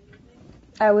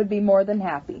 I would be more than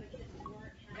happy.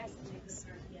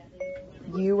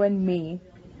 You and me.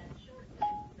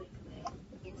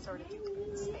 Inserted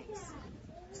space.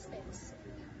 Space.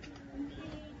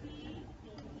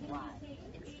 Y.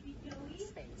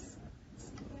 Space.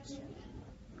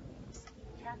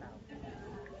 Camo.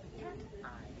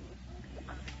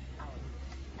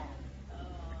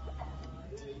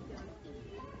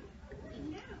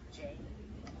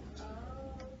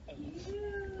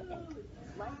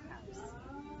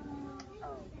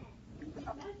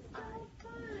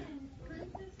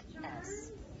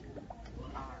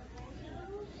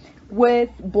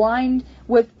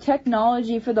 With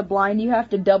technology for the blind, you have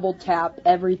to double tap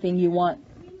everything you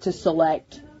want to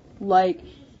select. Like,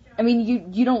 I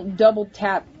mean, you don't double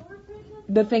tap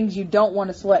the things you don't want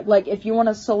to select. Like, if you want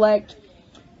to select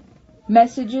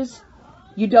messages,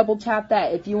 you double tap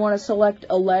that. If you want to select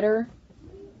a letter,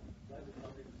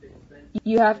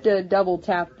 you have to double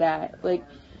tap that. Like,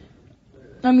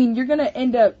 I mean, you're going to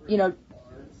end up,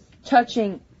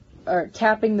 touching or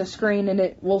tapping the screen and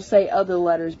it will say other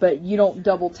letters, but you don't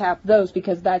double tap those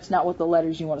because that's not what the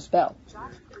letters you want to spell.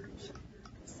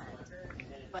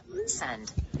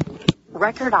 Send.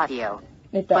 Record audio.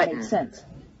 If that makes sense.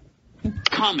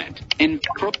 Comment.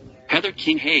 Heather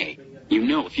King, hey,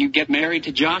 if you get married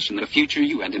to Josh in the future,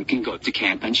 you and him can go to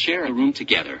camp and share a room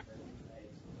together.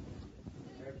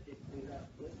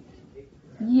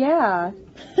 Yeah.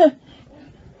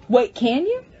 Wait, can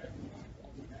you?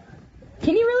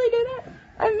 Can you really do that?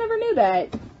 I never knew that.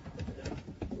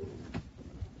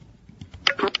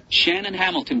 Shannon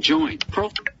Hamilton joined.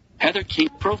 Heather King.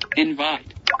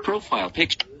 Invite. Profile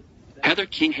picture. Heather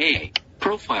King. Hey.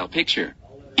 Profile picture.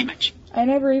 Image. I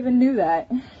never even knew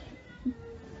that.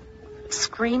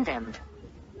 Screen dimmed.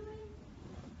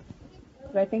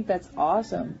 But I think that's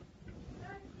awesome.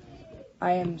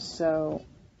 I'm super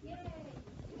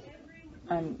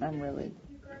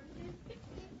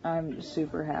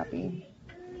happy.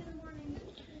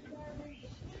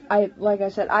 Like I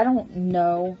said, I don't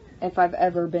know if I've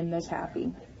ever been this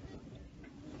happy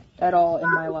at all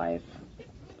in my life.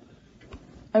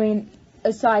 I mean,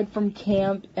 aside from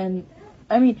camp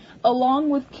along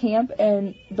with camp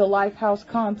and the Lifehouse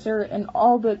concert and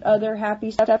all the other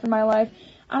happy stuff in my life,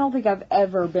 I don't think I've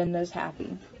ever been this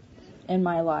happy in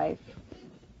my life.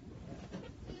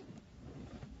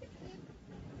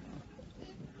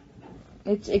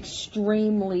 It's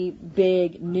extremely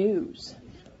big news.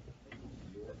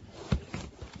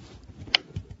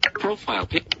 Profile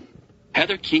pic.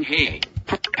 Heather King, hey.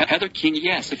 Heather King,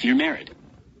 yes, if you're married.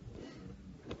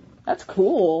 That's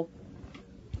cool.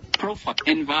 Profile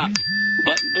invite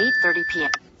button. 8:30 p.m.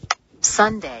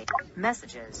 Sunday.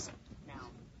 Messages. Now,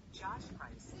 Josh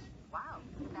Price. Wow,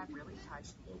 that really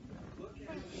touched me.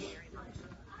 Thank you very much.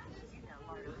 You know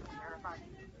I really care about you.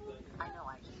 I know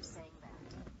I keep saying that,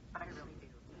 but I really do.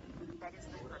 That is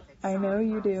the perfect song I know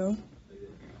you for us. do.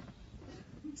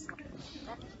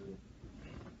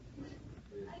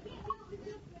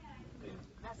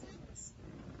 Messages.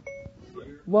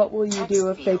 What will you do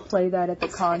if they play that at the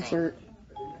It's concert?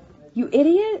 You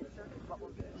idiot! What will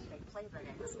you do if they play that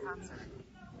at this concert?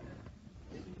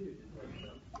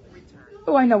 Return.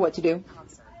 Oh, I know what to do.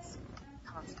 Concerts.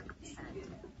 Concert. Send.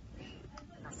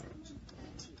 Message.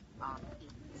 T-R-E-S-I-I-S.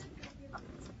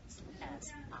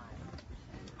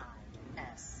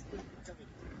 Delete.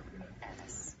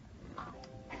 S-I-X-D-S-E-E.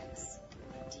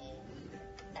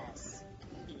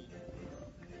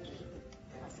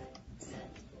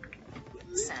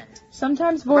 Send.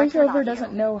 Sometimes Record voiceover audio.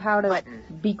 doesn't know how to Button.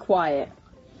 be quiet.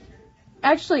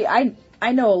 Actually, I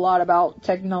know a lot about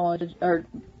technology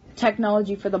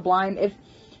for the blind. If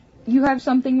you have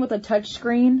something with a touch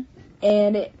screen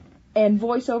and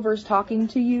voiceover is talking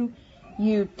to you,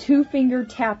 you two-finger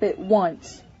tap it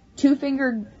once.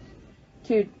 Two-finger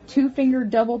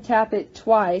double tap it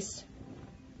twice.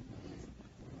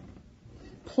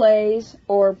 Plays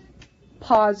or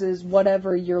pauses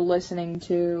whatever you're listening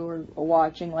to or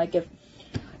watching. Like if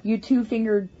you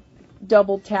two-finger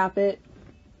double tap it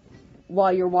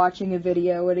while you're watching a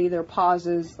video, it either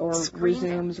pauses or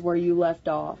resumes where you left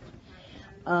off.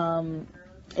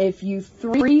 If you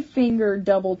three-finger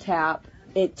double tap,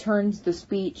 it turns the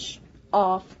speech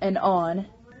off and on.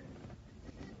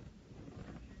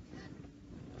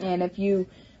 And if you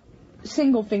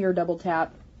single-finger double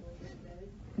tap,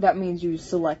 that means you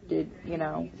selected,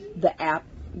 the app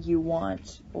you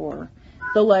want or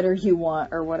the letter you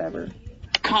want or whatever.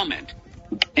 Comment.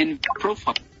 In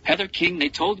profile. Heather King, they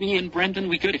told me and Brendan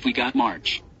we could if we got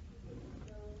March.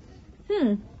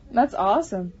 That's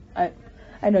awesome. I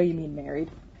know you mean married.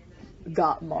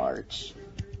 Got March.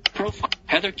 Profile.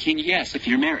 Heather King, yes, if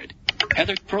you're married.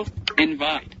 Heather,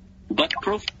 invite. But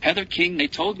Heather King, they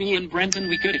told me and Brendan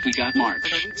we could if we got March.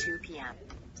 32 p.m.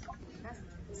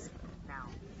 Messages. Now,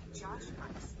 Josh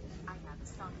Price, I have a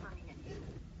song for me and you.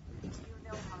 Do you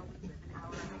know how we live an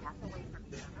hour and a half away from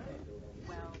each other?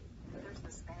 Well, there's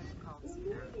this band called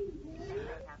Sienna, and they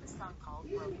have a song called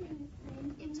Broken.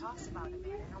 It talks about a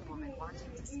man and a woman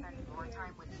wanting to spend more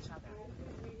time with each other,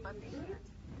 but they can't,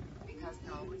 because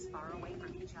they're always far away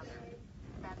from each other.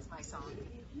 That's my song to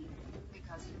you,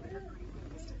 because we live a pretty good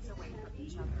distance away from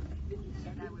each other,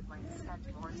 and I would like to spend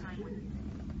more time with you,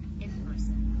 in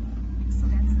person. So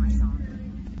that's my song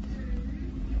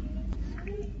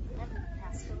to you.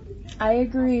 I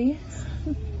agree.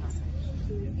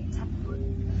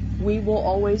 We will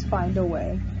always find a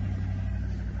way.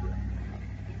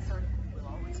 We'll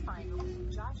always find a way.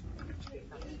 Josh,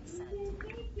 send.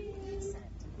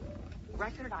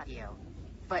 Record audio.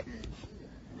 Button.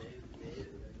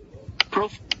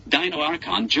 Dino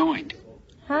Archon joined.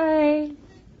 Hi.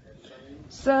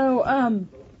 So,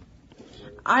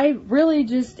 I really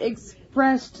just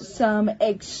expressed some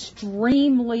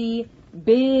extremely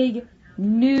big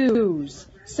news.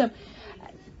 Some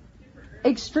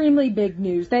extremely big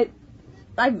news that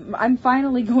I'm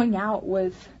finally going out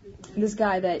with this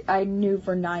guy that I knew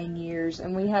for 9 years,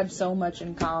 and we have so much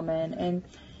in common, and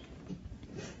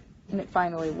it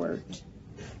finally worked.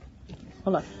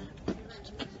 Hold on.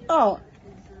 Oh.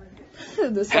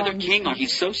 The song. Heather King, oh,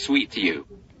 he's so sweet to you.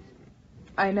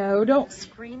 I know.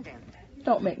 Screened him.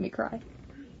 Don't make me cry.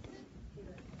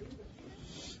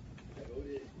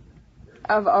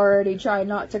 I've already tried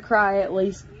not to cry at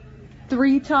least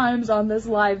 3 times on this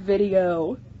live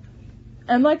video.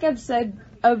 And like I've said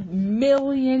a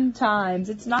million times,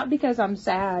 it's not because I'm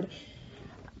sad.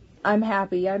 I'm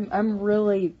happy. I'm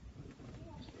really...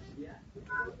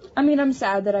 I'm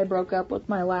sad that I broke up with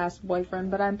my last boyfriend,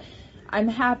 but I'm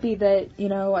happy that,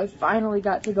 I finally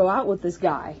got to go out with this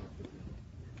guy.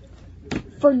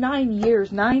 For 9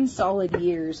 years, 9 solid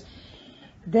years,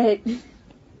 that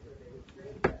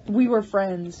we were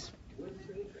friends.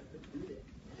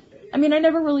 I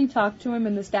never really talked to him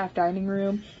in the staff dining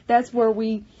room. That's where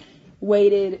we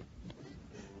waited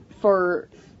for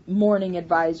morning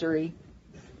advisory.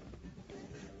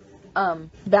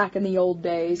 Back in the old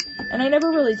days. And I never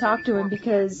really talked to him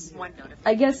because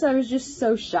I guess I was just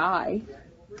so shy.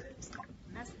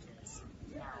 Messages.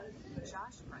 Now,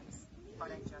 Josh Price,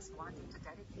 but I just wanted to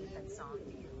dedicate that song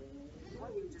to you.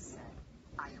 What you just said,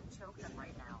 I am choked up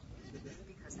right now.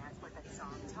 Because that's what that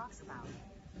song talks about.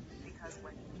 Because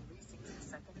when he sings the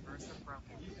second verse of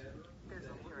Broken, there's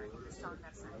a lyric in the song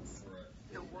that says,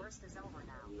 "The worst is over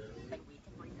now, and we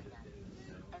can breathe again."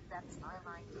 And That's my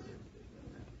line.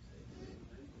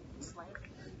 Slay.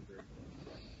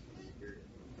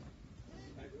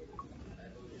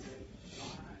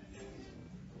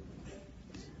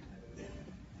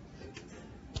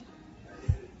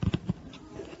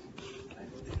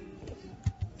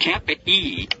 Camp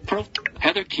E.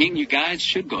 Heather King, you guys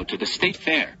should go to the state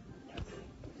fair.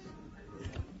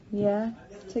 Yeah,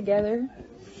 together.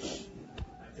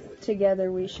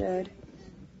 Together we should.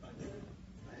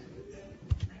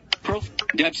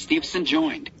 Deb Stevenson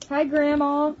joined. Hi,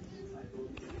 Grandma.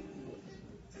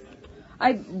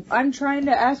 I'm trying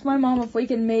to ask my mom if we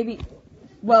can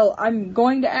I'm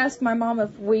going to ask my mom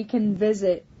if we can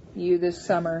visit you this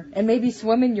summer and maybe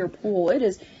swim in your pool.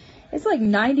 It's like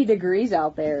 90 degrees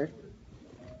out there.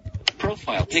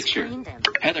 Profile picture.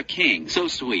 Heather King, so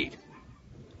sweet.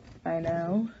 I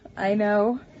know.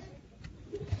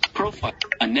 Profile.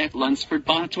 Annette Lunsford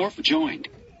Bontorf joined.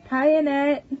 Hi,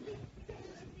 Annette.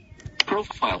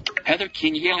 Profile. Heather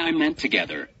King, yeah, I meant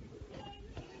together.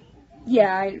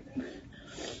 Yeah,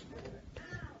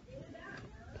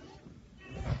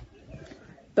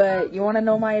 But you want to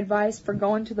know my advice for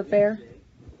going to the fair?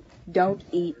 Don't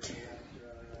eat.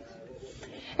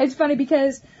 It's funny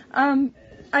because,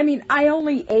 I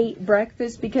only ate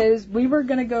breakfast because we were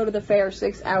going to go to the fair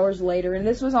 6 hours later, and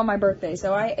this was on my birthday,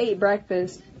 so I ate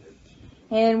breakfast,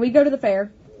 and we go to the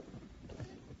fair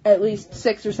at least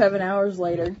 6 or 7 hours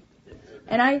later,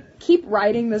 and I keep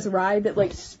riding this ride that,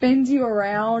 like, spins you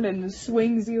around and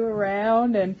swings you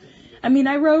around, and,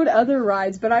 I rode other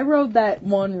rides, but I rode that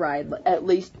one ride at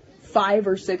least 5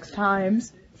 or 6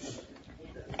 times,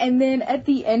 and then at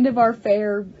the end of our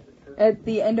time at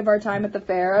the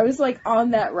fair, I was, like, on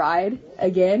that ride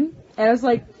again, and I was,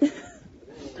 like,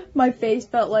 my face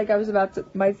looked like I was about to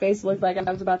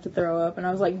throw up, and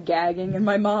I was, like, gagging, and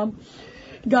my mom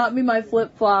got me my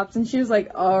flip-flops, and she was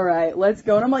like, alright, let's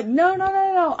go, and I'm like,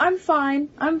 no, I'm fine,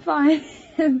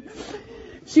 and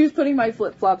she was putting my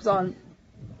flip-flops on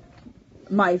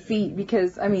my feet,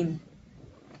 because,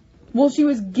 she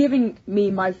was giving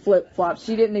me my flip-flops,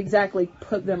 she didn't exactly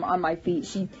put them on my feet,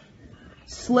 she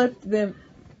slipped them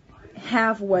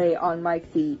halfway on my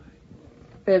feet,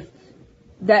 if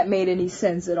that made any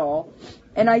sense at all.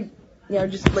 And I,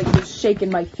 just like was shaking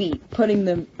my feet, putting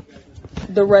them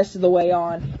the rest of the way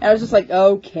on. And I was just like,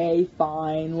 okay,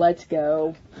 fine, let's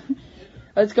go.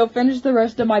 Let's go finish the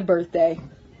rest of my birthday.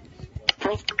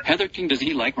 Heather King, does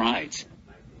he like rides?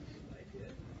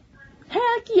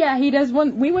 Heck yeah, he does.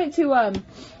 We went to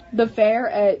the fair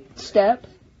at STEP,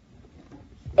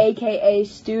 aka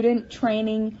Student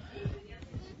Training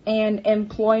and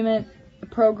Employment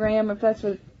Program, if that's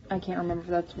what, I can't remember if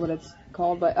that's what it's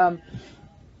called, but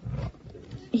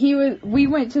we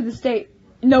went to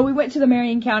the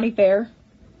Marion County Fair,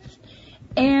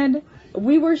 and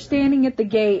we were standing at the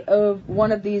gate of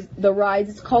one of the rides.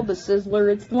 It's called the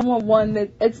Sizzler. It's the one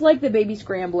that, it's like the Baby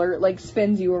Scrambler, it like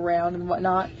spins you around and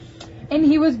whatnot, and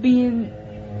he was being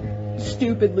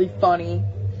stupidly funny,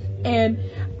 and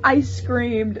I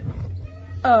screamed,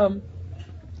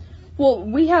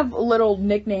 we have little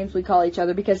nicknames we call each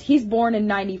other because he's born in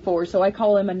 94, so I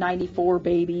call him a 94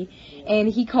 baby, and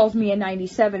he calls me a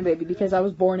 97 baby because I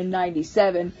was born in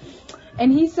 97,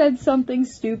 and he said something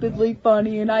stupidly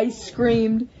funny, and I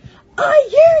screamed, I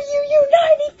hear you, you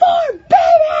 94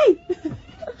 baby!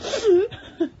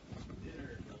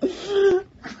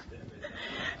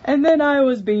 And then I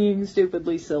was being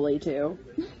stupidly silly too.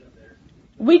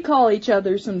 We call each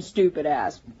other some stupid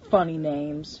ass funny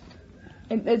names.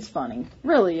 It's funny.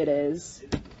 Really it is.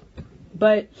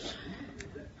 But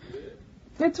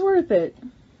it's worth it.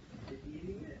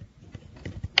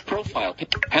 Profile.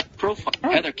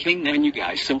 Heather King, and you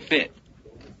guys so fit.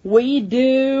 We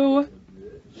do.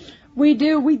 We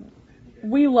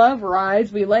love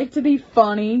rides. We like to be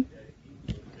funny.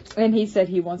 And he said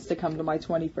he wants to come to my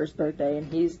 21st birthday, and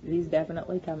he's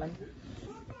definitely coming.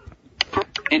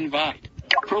 Invite.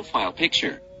 Profile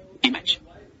picture. Image.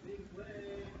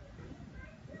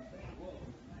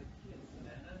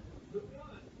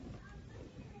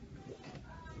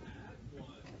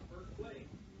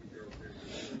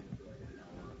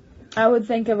 I would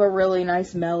think of a really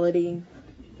nice melody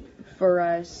for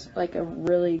us, like a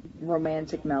really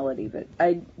romantic melody, but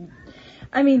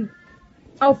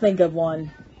I'll think of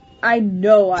one. I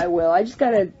know I will. I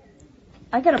gotta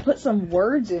put some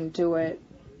words into it.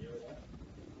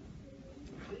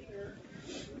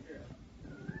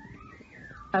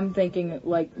 I'm thinking,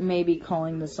 like, maybe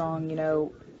calling the song,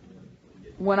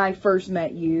 When I First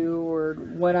Met You, or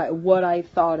What I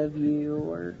Thought of You,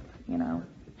 or,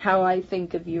 How I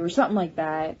Think of You, or something like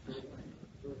that.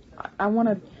 I want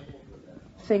to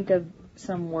think of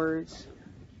some words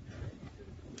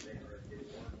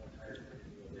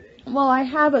Well, I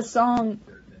have a song.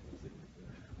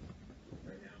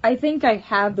 I think I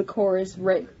have the chorus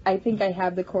I think I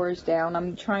have the chorus down.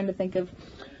 I'm trying to think of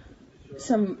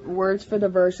some words for the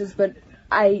verses, but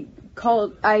I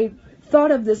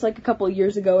thought of this like a couple of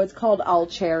years ago. It's called "I'll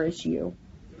Cherish You,"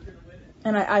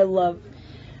 and I love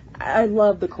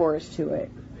the chorus to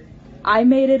it. I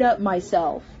made it up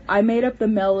myself. I made up the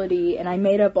melody and I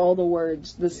made up all the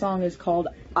words. The song is called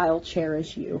 "I'll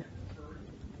Cherish You."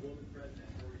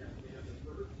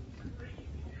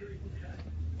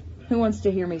 Who wants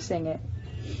to hear me sing it?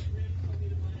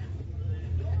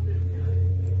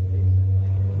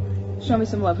 Show me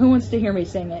some love. Who wants to hear me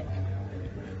sing it?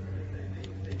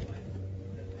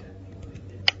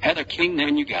 Heather King,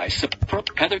 then you guys.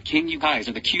 Heather King, you guys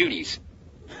are the cuties.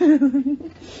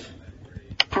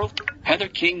 Heather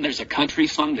King, there's a country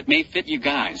song that may fit you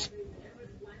guys.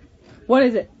 What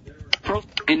is it?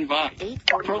 Invite.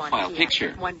 Profile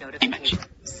picture. One notification.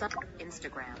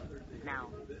 Instagram. Now.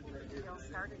 You'll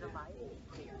start it alive.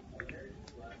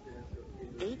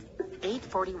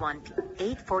 8:41.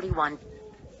 8:41.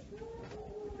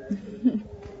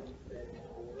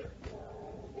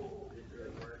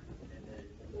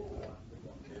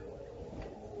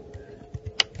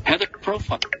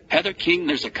 Heather King,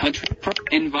 there's a country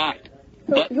invite.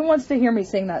 Who wants to hear me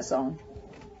sing that song?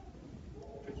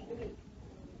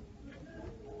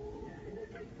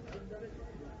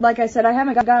 Like I said, I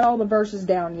haven't got all the verses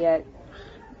down yet.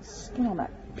 Skin on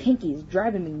that pinky is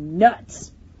driving me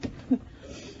nuts.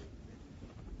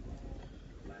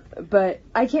 But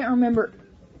I can't remember.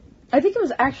 I think it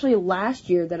was actually last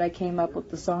year that I came up with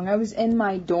the song. I was in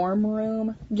my dorm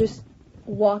room, just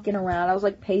walking around. I was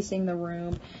like pacing the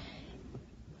room.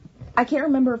 I can't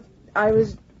remember if I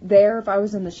was there, if I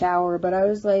was in the shower, but I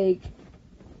was like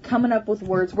coming up with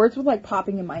words. Words were like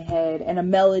popping in my head, and a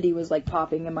melody was like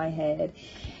popping in my head.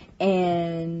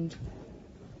 And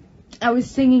I was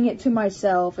singing it to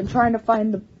myself and trying to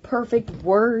find the perfect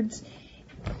words.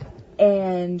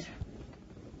 And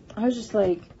I was just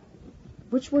like,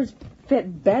 which words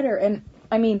fit better? And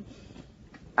I mean,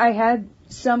 I had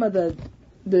some of the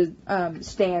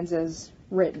stanzas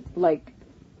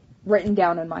written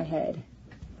down in my head.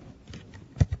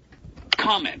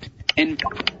 Comment. In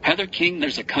Heather King,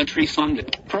 there's a country song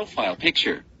that profile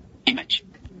picture. Image.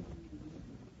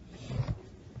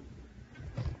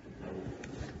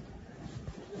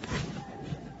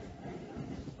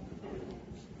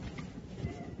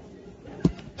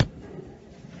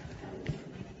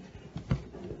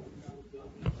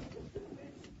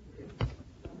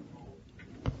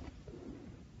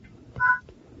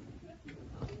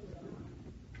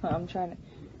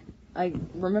 I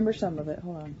remember some of it.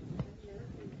 Hold on.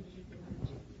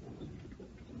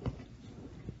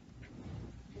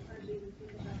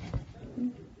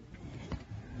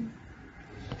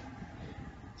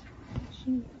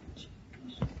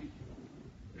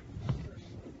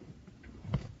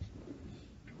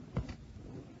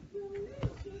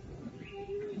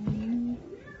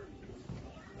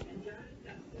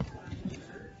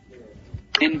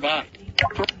 Invite.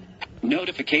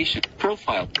 Notification.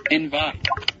 Profile. Invite.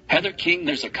 Heather King,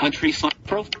 there's a country song.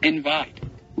 Invite.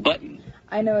 Button.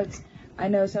 I know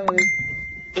some of it.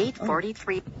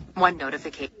 8:43. One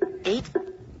notification. 8.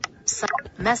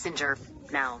 Messenger.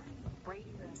 Now.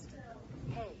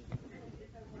 Hey.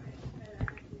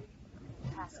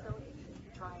 Pasco.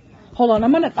 Try again. Hold on,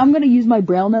 I'm gonna use my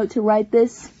Braille note to write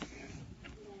this.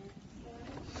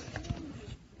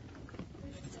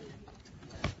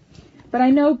 But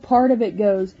I know part of it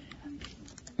goes,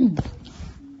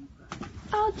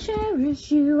 I'll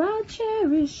cherish you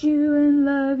and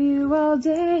love you all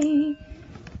day.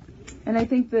 And I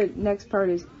think the next part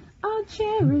is, I'll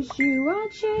cherish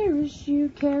you,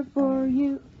 care for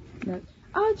you. No,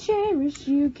 I'll cherish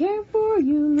you, care for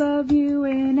you, love you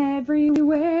in every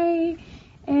way.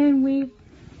 And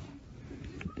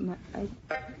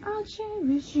I'll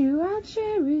cherish you,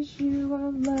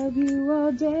 I'll love you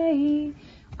all day.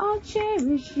 I'll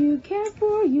cherish you, care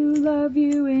for you, love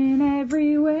you in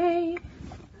every way.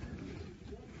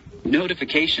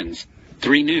 Notifications.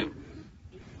 3 new.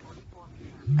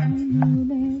 I know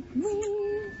that we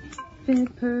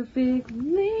fit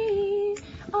perfectly.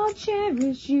 I'll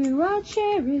cherish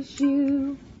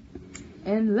you,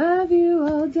 and love you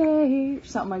all day.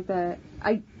 Something like that.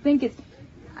 I think it's,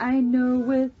 I know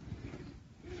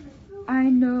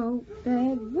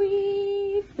that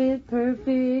we fit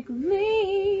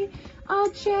perfectly. I'll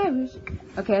cherish.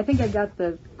 Okay, I think I got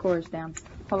the chorus down.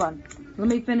 Hold on. Let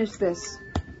me finish this.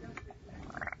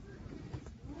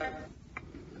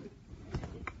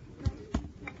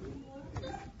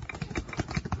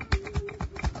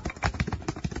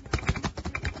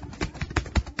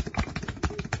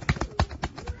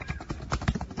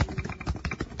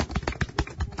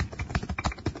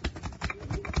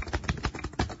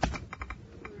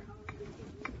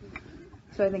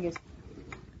 So I think it's,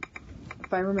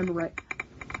 if I remember right.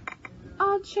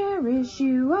 I'll cherish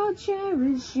you, love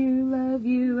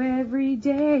you every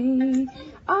day.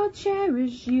 I'll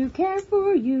cherish you, care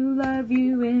for you, love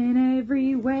you in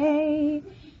every way.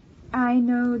 I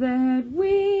know that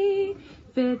we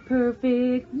fit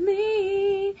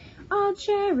perfectly. I'll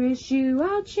cherish you,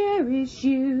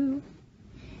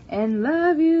 and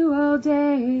love you all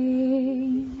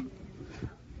day.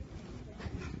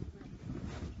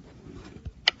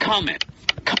 Comment.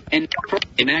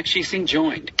 And actually sing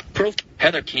joined.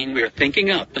 Heather Keane, we're thinking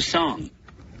up the song.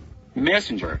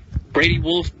 Messenger. Brady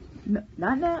Wolf. No,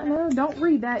 no, don't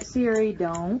read that, Siri,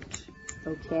 don't.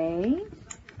 Okay?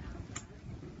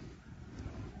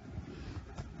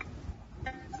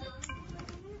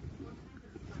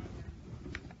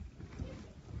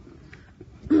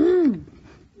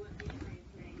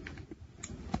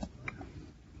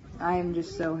 I am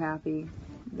just so happy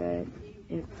that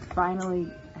it finally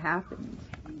happened.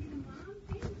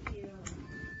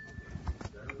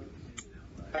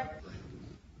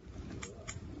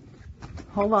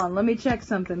 Hold on, let me check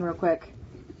something real quick.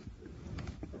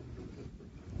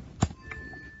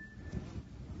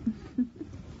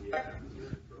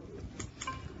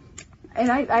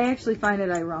 And I actually find it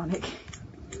ironic.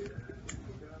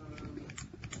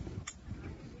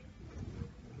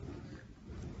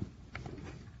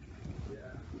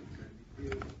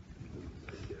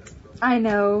 I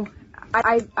know.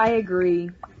 I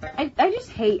agree. I just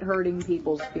hate hurting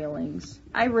people's feelings.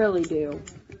 I really do.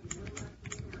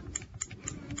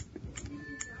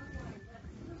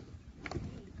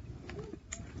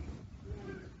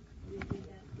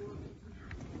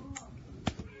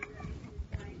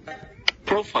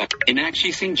 Profile. And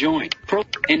actually sing joined.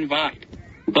 Invite.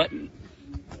 Button.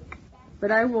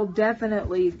 But I will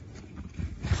definitely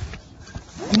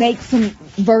make some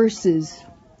verses.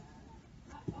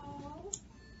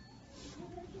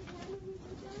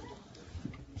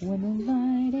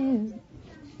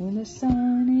 When the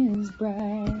sun is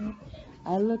bright,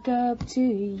 I look up to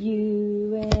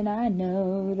you and I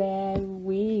know that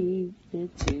we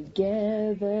fit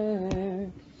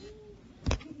together.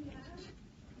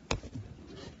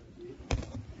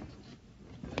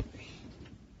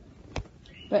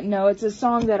 But no, it's a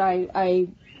song that I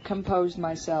composed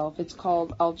myself. It's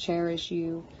called I'll Cherish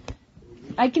You.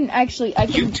 I can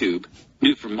YouTube.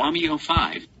 New from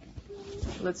Mommy05.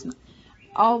 Let's not.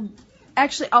 I'll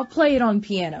play it on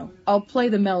piano. I'll play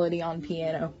the melody on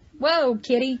piano. Whoa,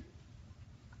 kitty.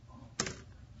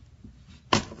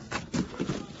 I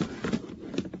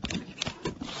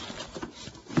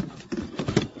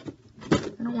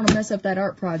don't want to mess up that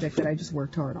art project that I just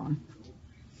worked hard on.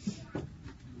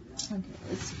 Okay,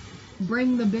 let's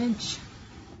bring the bench.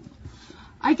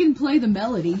 I can play the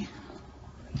melody.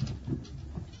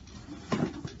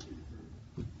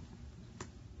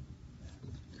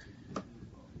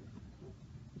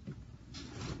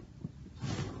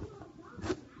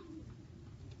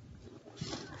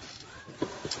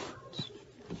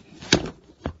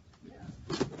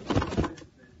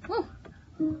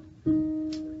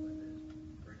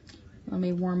 Let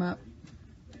me warm up.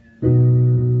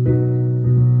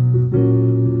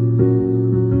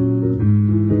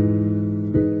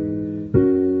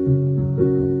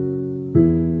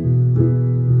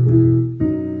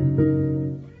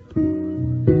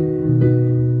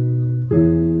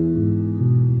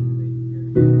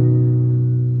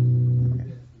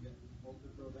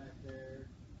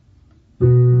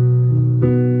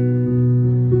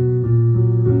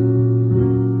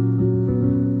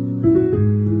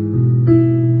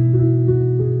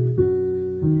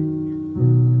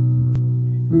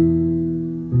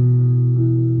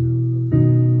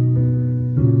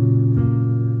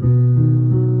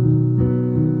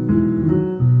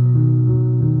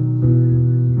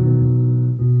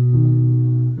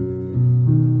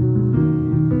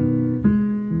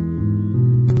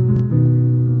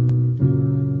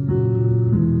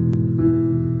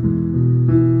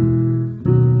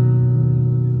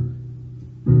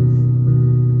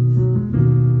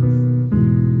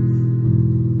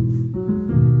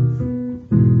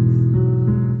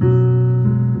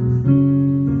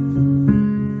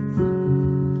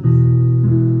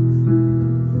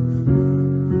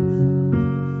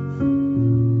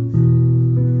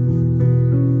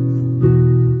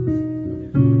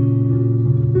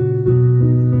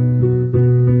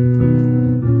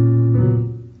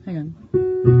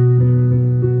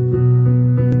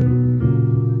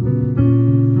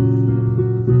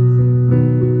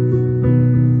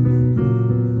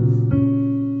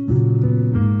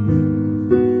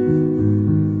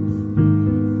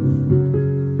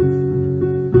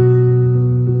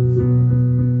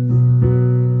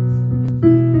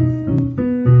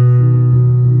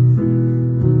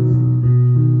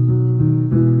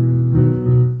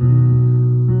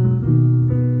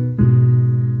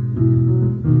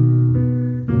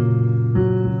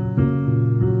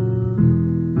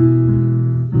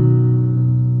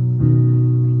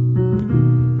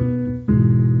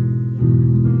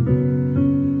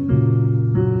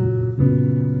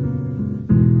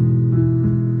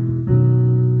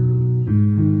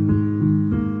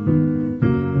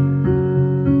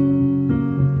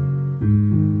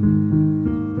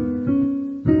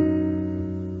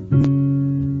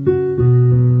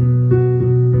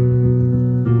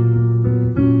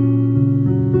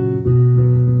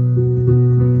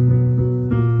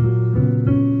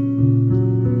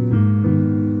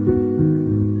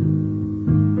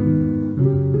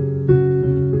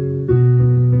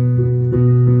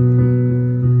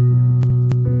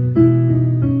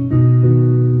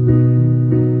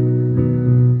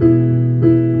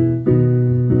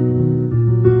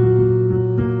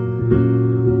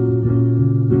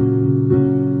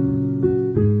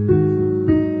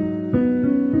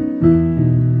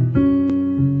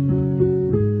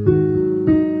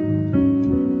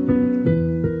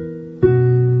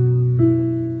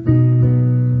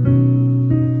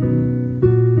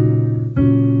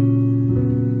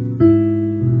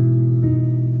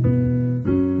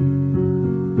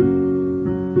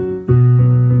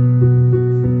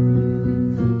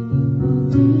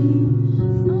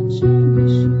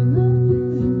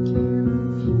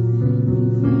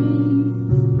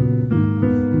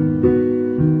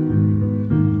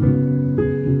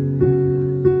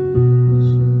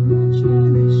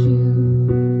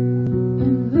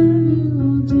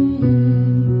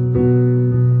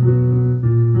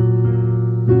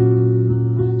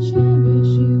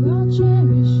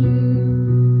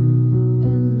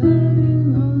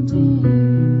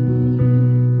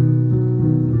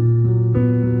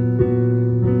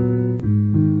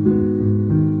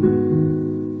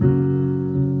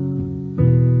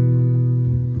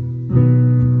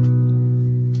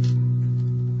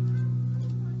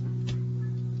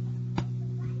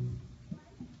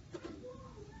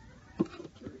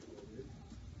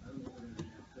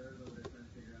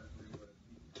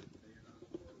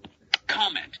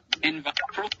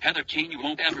 Heather King, you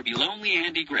won't ever be lonely,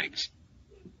 Andy Griggs.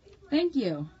 Thank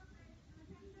you.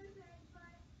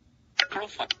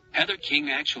 Profile. Heather King,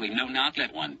 actually, no, not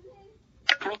that one.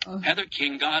 Oh. Heather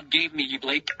King, God gave me you,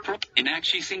 Blake.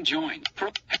 Inactually sing join.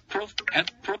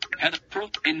 Heather,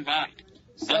 invite.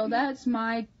 So Button. that's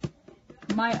my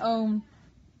own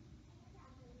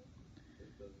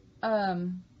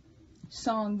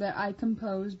song that I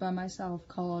composed by myself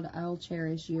called I'll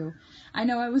Cherish You. I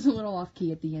know I was a little off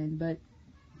key at the end, but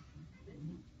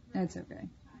that's okay.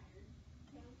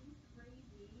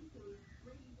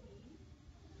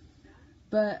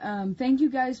 But thank you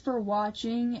guys for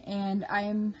watching, and I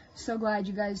am so glad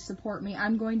you guys support me.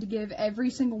 I'm going to give every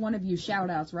single one of you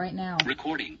shout-outs right now.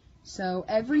 Recording. So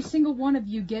every single one of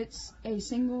you gets a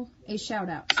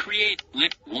shout-out. Create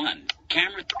lit 1.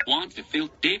 Camera wants to fill.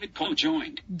 David Poe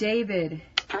joined. David.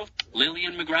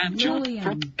 Lillian McGrath joined.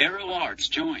 Lillian. Arrow Arts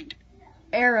joined.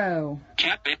 Arrow.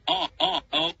 Cap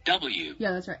O-W.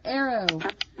 Yeah, that's right. Arrow.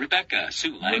 Rebecca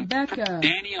Sue Lang. Rebecca.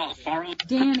 Danny Alfaro.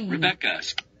 Danny. Rebecca.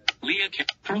 Leah.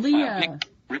 Profile. Leah.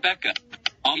 Rebecca.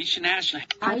 Aisha Nash.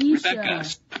 Aisha. Rebecca.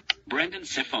 Brendan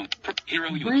Siphon.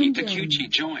 Hiroyuki Brendan. Takuchi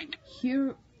joined.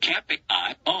 Cap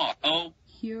I-O.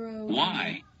 Hiro.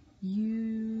 Y.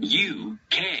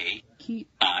 U-K.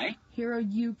 I.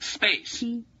 Hiroyuki. Space.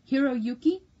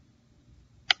 Hiroyuki.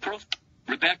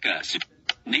 Rebecca.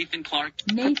 Nathan Clark.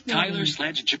 Nathan. Tyler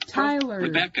Sledge. Tyler.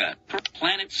 Rebecca.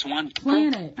 Planet Swan.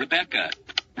 Planet. Rebecca.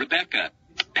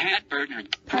 Pat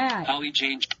Bernard. Pat. Holly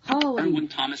Jane. Holly. Erwin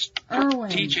Thomas.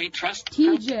 Erwin. TJ Trust.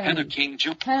 TJ. Heather King.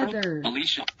 Heather.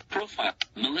 Alicia. Profile.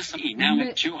 Melissa E.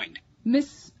 Now joined.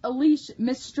 Miss Alicia.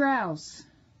 Miss Strauss.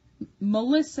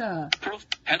 Melissa.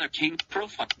 Heather King.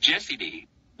 Profile. Jesse D.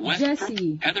 West.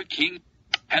 Jesse. Heather King.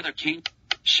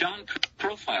 Sean.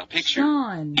 Profile picture.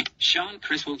 Sean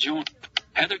Chris will join.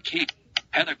 Heather King.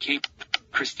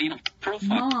 Christina.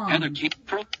 Profile. Mom. Heather King.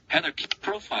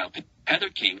 Profile. Heather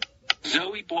King.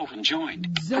 Zoe Bowen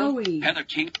joined. Zoe. Heather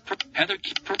King.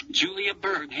 Julia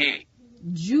Berg. Hey.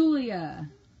 Julia.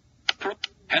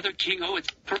 Heather King. Oh, it's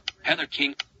Heather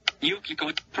King.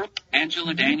 Yukiko.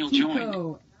 Angela Daniel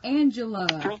joined. Angela.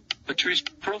 Patricia.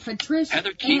 Patricia.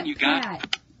 Heather King. Aunt You got.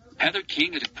 Pat. Heather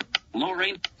King.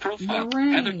 Lorraine. Profile.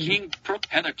 Lorraine. Heather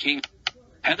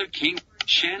King.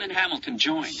 Shannon Hamilton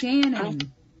joined. Shannon.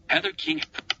 Heather King.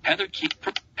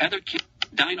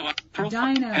 Dino.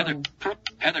 Dino. Heather.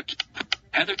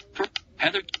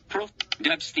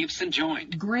 Deb Stevenson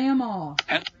joined. Grandma.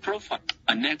 Profile.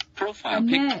 Annette. Profile.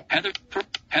 Annette. Heather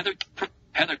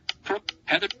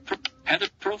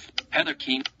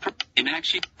King.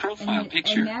 Inactually. Profile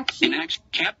picture. Inactually.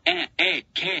 Cap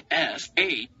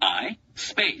A-K-S-A-I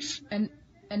space.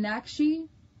 Inactually.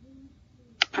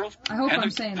 I hope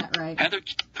I'm saying that right.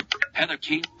 Heather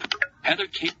King.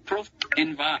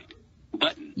 Invite.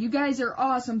 Button. You guys are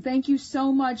awesome. Thank you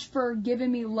so much for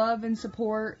giving me love and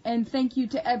support. And thank you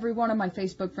to every one of my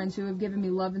Facebook friends who have given me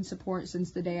love and support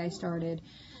since the day I started.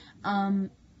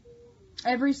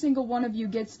 Every single one of you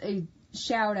gets a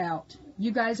shout out.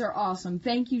 You guys are awesome.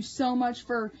 Thank you so much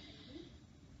for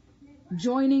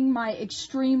joining my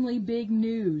extremely big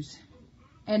news.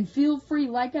 And feel free,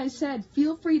 like I said,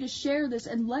 feel free to share this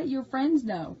and let your friends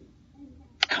know.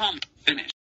 Finish.